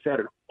horrifying and sad.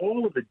 And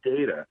all of the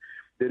data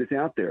that is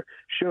out there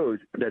shows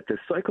that the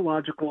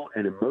psychological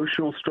and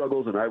emotional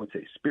struggles, and I would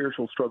say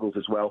spiritual struggles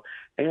as well,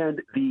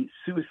 and the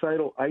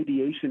suicidal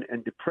ideation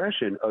and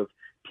depression of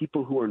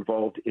people who are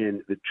involved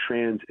in the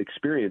trans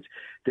experience,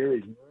 there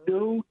is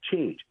no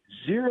change,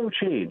 zero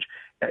change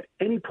at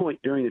any point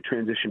during the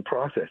transition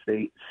process.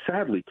 They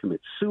sadly commit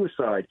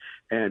suicide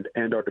and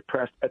are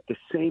depressed at the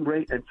same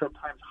rate and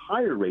sometimes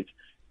higher rates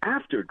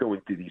after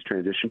going through these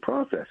transition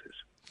processes.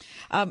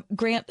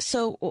 Grant,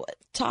 so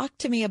talk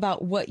to me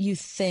about what you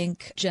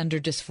think gender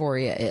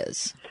dysphoria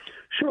is.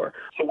 Sure.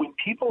 So when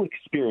people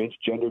experience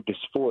gender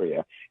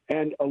dysphoria,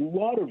 and a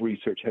lot of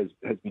research has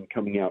been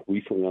coming out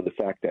recently on the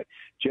fact that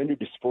gender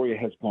dysphoria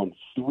has gone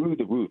through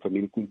the roof. I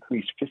mean, it's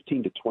increased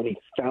 15 to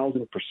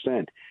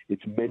 20,000%.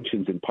 It's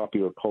mentions in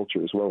popular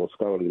culture as well as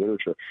scholarly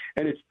literature.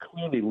 And it's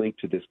clearly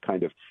linked to this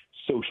kind of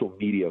social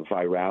media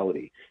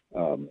virality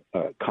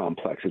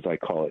complex, as I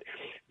call it.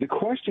 The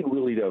question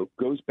really, though,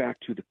 goes back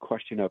to the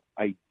question of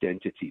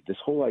identity. This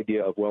whole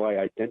idea of, well, I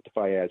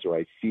identify as, or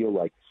I feel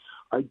like.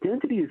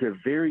 Identity is a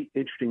very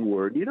interesting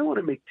word. You don't want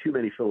to make too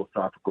many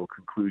philosophical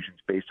conclusions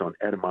based on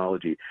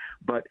etymology,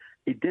 but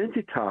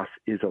identitas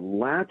is a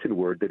Latin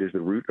word that is the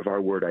root of our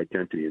word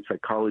identity. And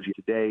Psychology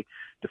Today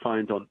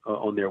defines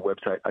on their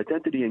website,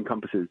 identity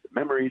encompasses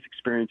memories,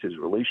 experiences,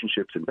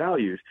 relationships, and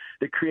values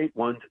that create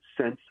one's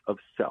sense of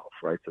self,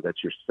 right? So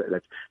that's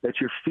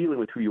your feeling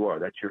with who you are.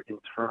 That's your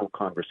internal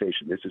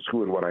conversation. This is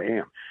who and what I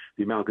am.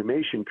 The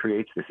amalgamation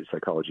creates, this is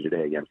Psychology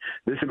Today again,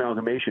 this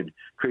amalgamation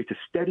creates a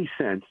steady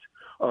sense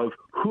of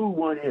who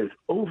one is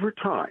over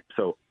time.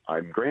 So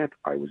I'm Grant.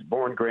 I was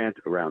born Grant.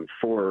 Around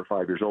 4 or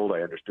 5 years old,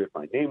 I understood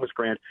my name was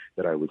Grant,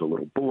 that I was a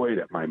little boy,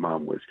 that my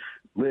mom was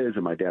Liz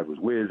and my dad was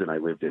Wiz, and I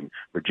lived in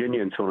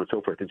Virginia, and so on and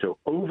so forth. And so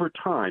over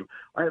time,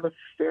 I have a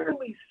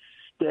fairly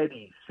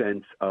steady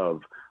sense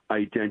of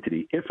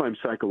identity if I'm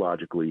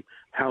psychologically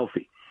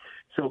healthy.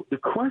 So the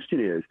question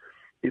is,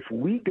 if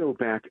we go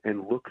back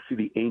and look through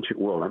the ancient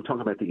world, I'm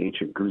talking about the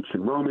ancient Greeks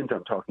and Romans,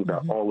 I'm talking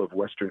about all of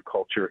Western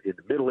culture in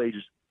the Middle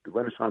Ages, the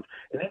Renaissance,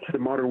 and into the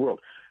modern world,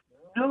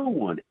 no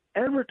one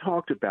ever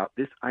talked about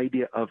this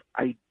idea of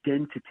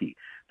identity.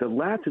 The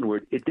Latin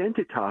word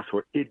identitas,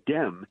 or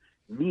idem,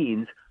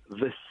 means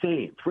the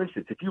same. For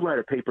instance, if you write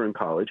a paper in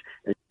college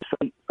and you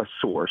cite a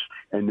source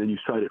and then you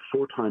cite it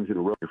 4 times in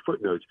a row in your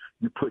footnotes,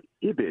 you put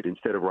ibid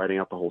instead of writing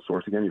out the whole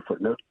source again in your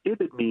footnote.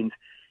 Ibid means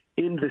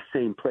in the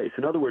same place.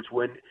 In other words,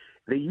 when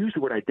they use the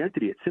word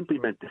identity, it simply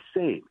meant the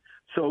same.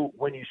 So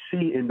when you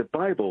see in the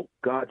Bible,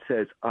 God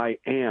says, I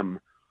am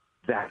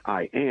that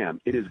I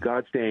am, it is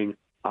God saying,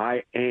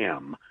 I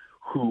am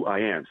who I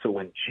am. So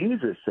when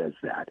Jesus says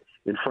that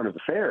in front of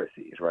the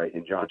Pharisees, right,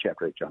 in John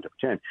chapter 8, John chapter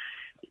 10,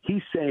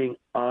 he's saying,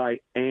 I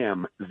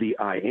am the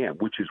I am,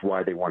 which is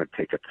why they want to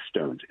take up the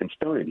stones and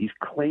stone him. He's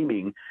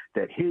claiming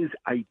that his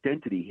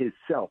identity, his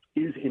self,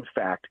 is in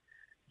fact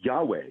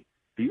Yahweh,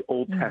 the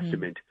Old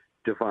Testament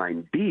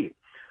divine being.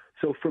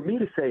 So for me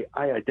to say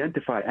I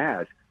identify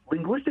as,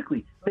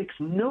 linguistically, makes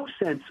no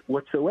sense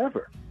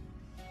whatsoever.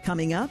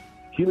 Coming up,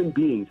 human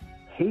beings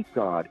hate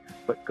God,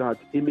 but God's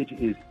image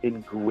is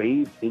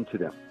engraved into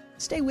them.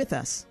 Stay with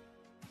us.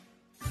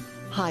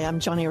 Hi, I'm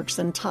Johnny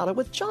Erickson Tata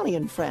with Johnny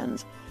and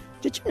Friends.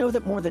 Did you know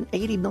that more than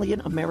 80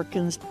 million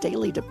Americans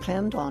daily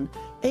depend on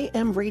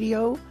AM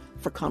radio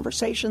for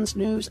conversations,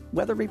 news,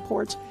 weather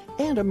reports,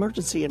 and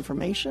emergency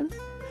information?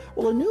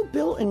 Well, a new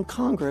bill in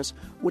Congress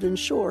would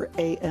ensure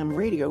AM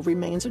radio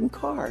remains in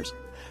cars.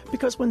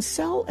 Because when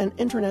cell and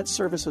internet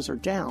services are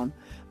down,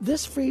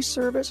 this free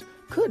service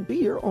could be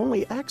your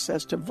only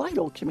access to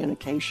vital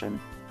communication.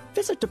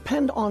 Visit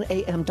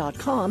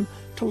dependonam.com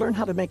to learn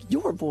how to make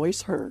your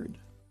voice heard.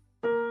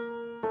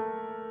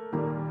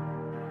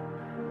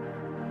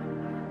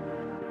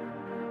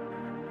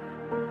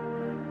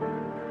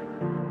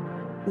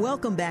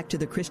 Welcome back to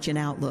the Christian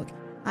Outlook.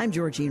 I'm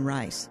Georgene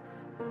Rice.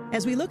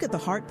 As we look at the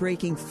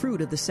heartbreaking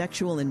fruit of the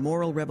sexual and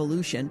moral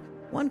revolution,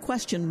 one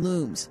question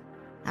looms.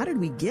 How did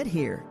we get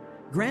here?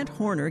 Grant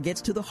Horner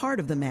gets to the heart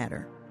of the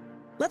matter.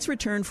 Let's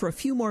return for a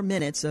few more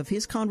minutes of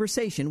his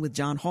conversation with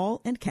John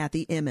Hall and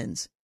Kathy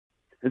Emmons.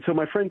 And so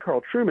my friend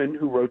Carl Trueman,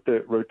 who wrote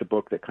the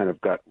book that kind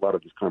of got a lot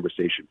of this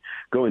conversation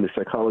going, The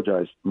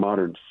Psychologized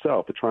Modern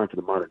Self, The Triumph of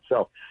the Modern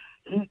Self,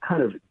 he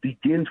kind of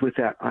begins with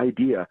that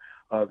idea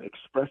of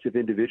expressive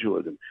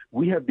individualism.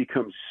 We have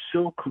become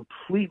so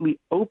completely,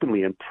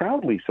 openly, and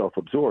proudly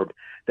self-absorbed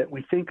that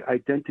we think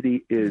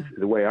identity is,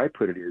 the way I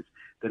put it is,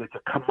 that it's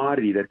a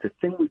commodity, that it's a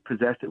thing we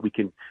possess that we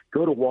can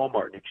go to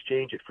Walmart and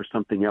exchange it for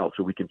something else,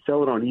 or we can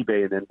sell it on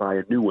eBay and then buy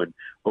a new one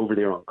over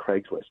there on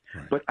Craigslist.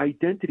 Right. But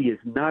identity is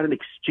not an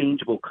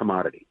exchangeable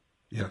commodity.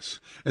 Yes.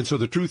 And so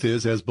the truth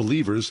is, as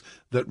believers,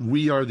 that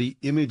we are the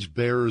image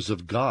bearers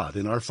of God,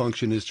 and our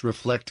function is to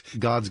reflect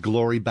God's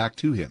glory back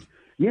to him.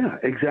 Yeah,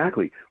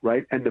 exactly,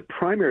 right? And the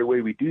primary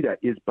way we do that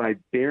is by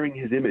bearing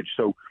his image.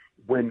 So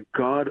when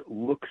God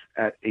looks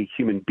at a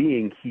human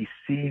being, he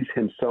sees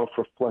himself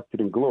reflected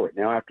in glory.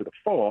 Now, after the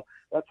fall,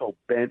 that's all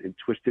bent and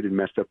twisted and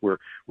messed up. We're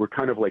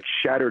kind of like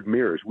shattered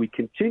mirrors. We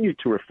continue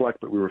to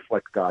reflect, but we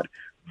reflect God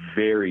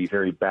very,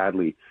 very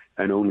badly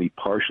and only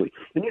partially.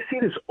 And you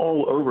see this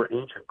all over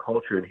ancient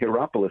culture. In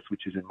Hierapolis,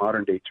 which is in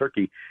modern-day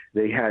Turkey,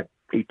 they had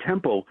a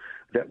temple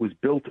that was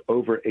built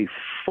over a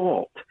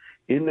fault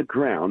in the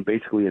ground,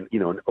 basically an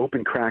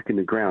open crack in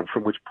the ground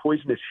from which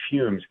poisonous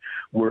fumes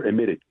were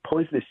emitted,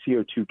 poisonous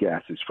CO2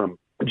 gases from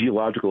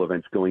geological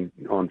events going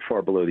on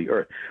far below the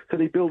earth. So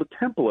they built a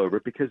temple over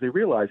it because they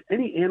realized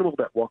any animal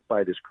that walked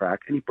by this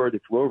crack, any bird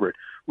that flew over it,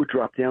 would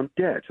drop down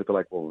dead. So they're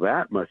like, well,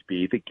 that must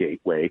be the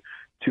gateway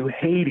to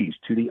Hades,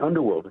 to the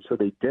underworld. And so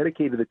they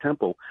dedicated the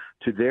temple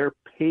to their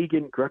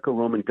pagan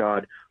Greco-Roman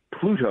god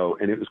Pluto,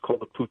 and it was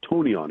called the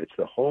Plutonion. It's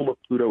the home of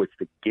Pluto. It's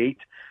the gate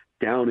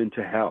down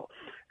into hell.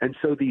 And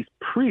so these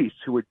priests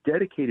who were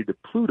dedicated to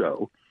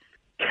Pluto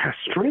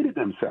castrated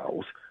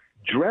themselves,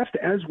 dressed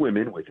as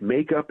women with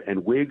makeup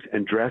and wigs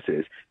and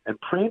dresses, and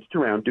pranced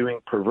around doing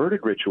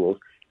perverted rituals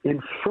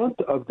in front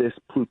of this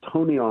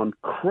Plutonion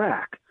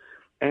crack.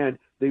 And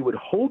they would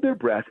hold their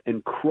breath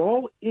and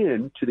crawl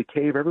into the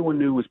cave everyone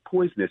knew was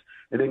poisonous,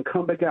 and then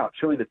come back out,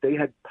 showing that they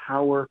had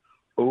power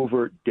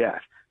over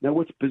death. Now,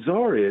 what's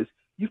bizarre is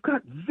you've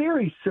got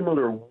very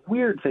similar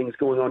weird things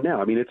going on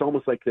now. I mean, it's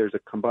almost like there's a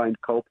combined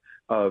cult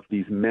of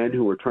these men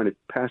who are trying to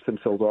pass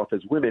themselves off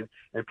as women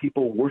and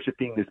people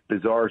worshiping this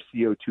bizarre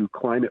CO2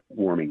 climate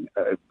warming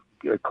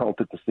cult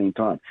at the same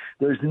time.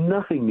 There's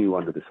nothing new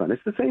under the sun.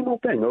 It's the same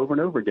old thing over and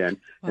over again,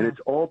 and it's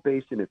all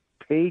based in a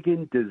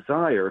pagan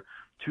desire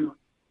to,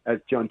 as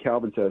John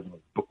Calvin says in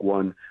book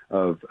 1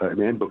 of,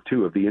 and book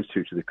 2 of the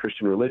Institutes of the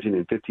Christian Religion in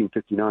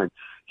 1559,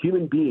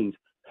 human beings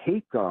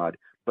hate God,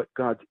 but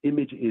God's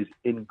image is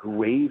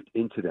engraved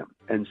into them.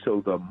 And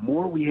so the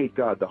more we hate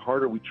God, the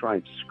harder we try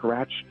and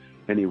scratch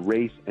and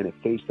erase and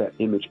efface that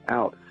image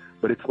out.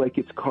 But it's like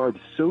it's carved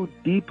so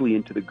deeply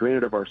into the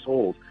granite of our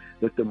souls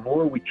that the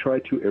more we try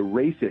to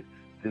erase it,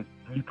 the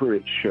deeper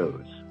it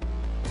shows.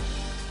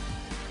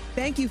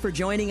 Thank you for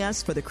joining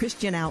us for the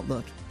Christian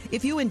Outlook.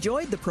 If you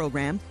enjoyed the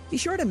program, be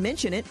sure to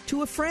mention it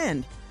to a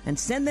friend and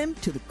send them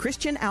to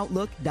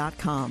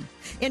thechristianoutlook.com.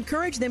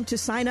 Encourage them to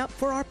sign up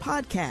for our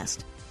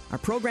podcast. Our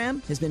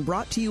program has been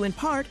brought to you in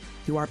part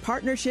through our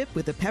partnership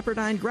with the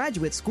Pepperdine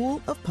Graduate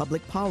School of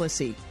Public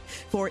Policy.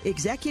 For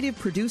executive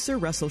producer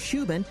Russell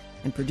Shubin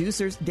and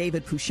producers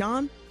David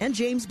Pouchon and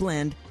James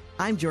Blend,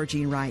 I'm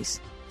Georgene Rice.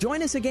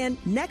 Join us again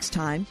next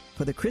time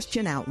for the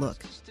Christian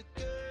Outlook.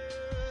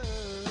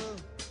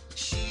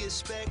 She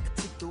expects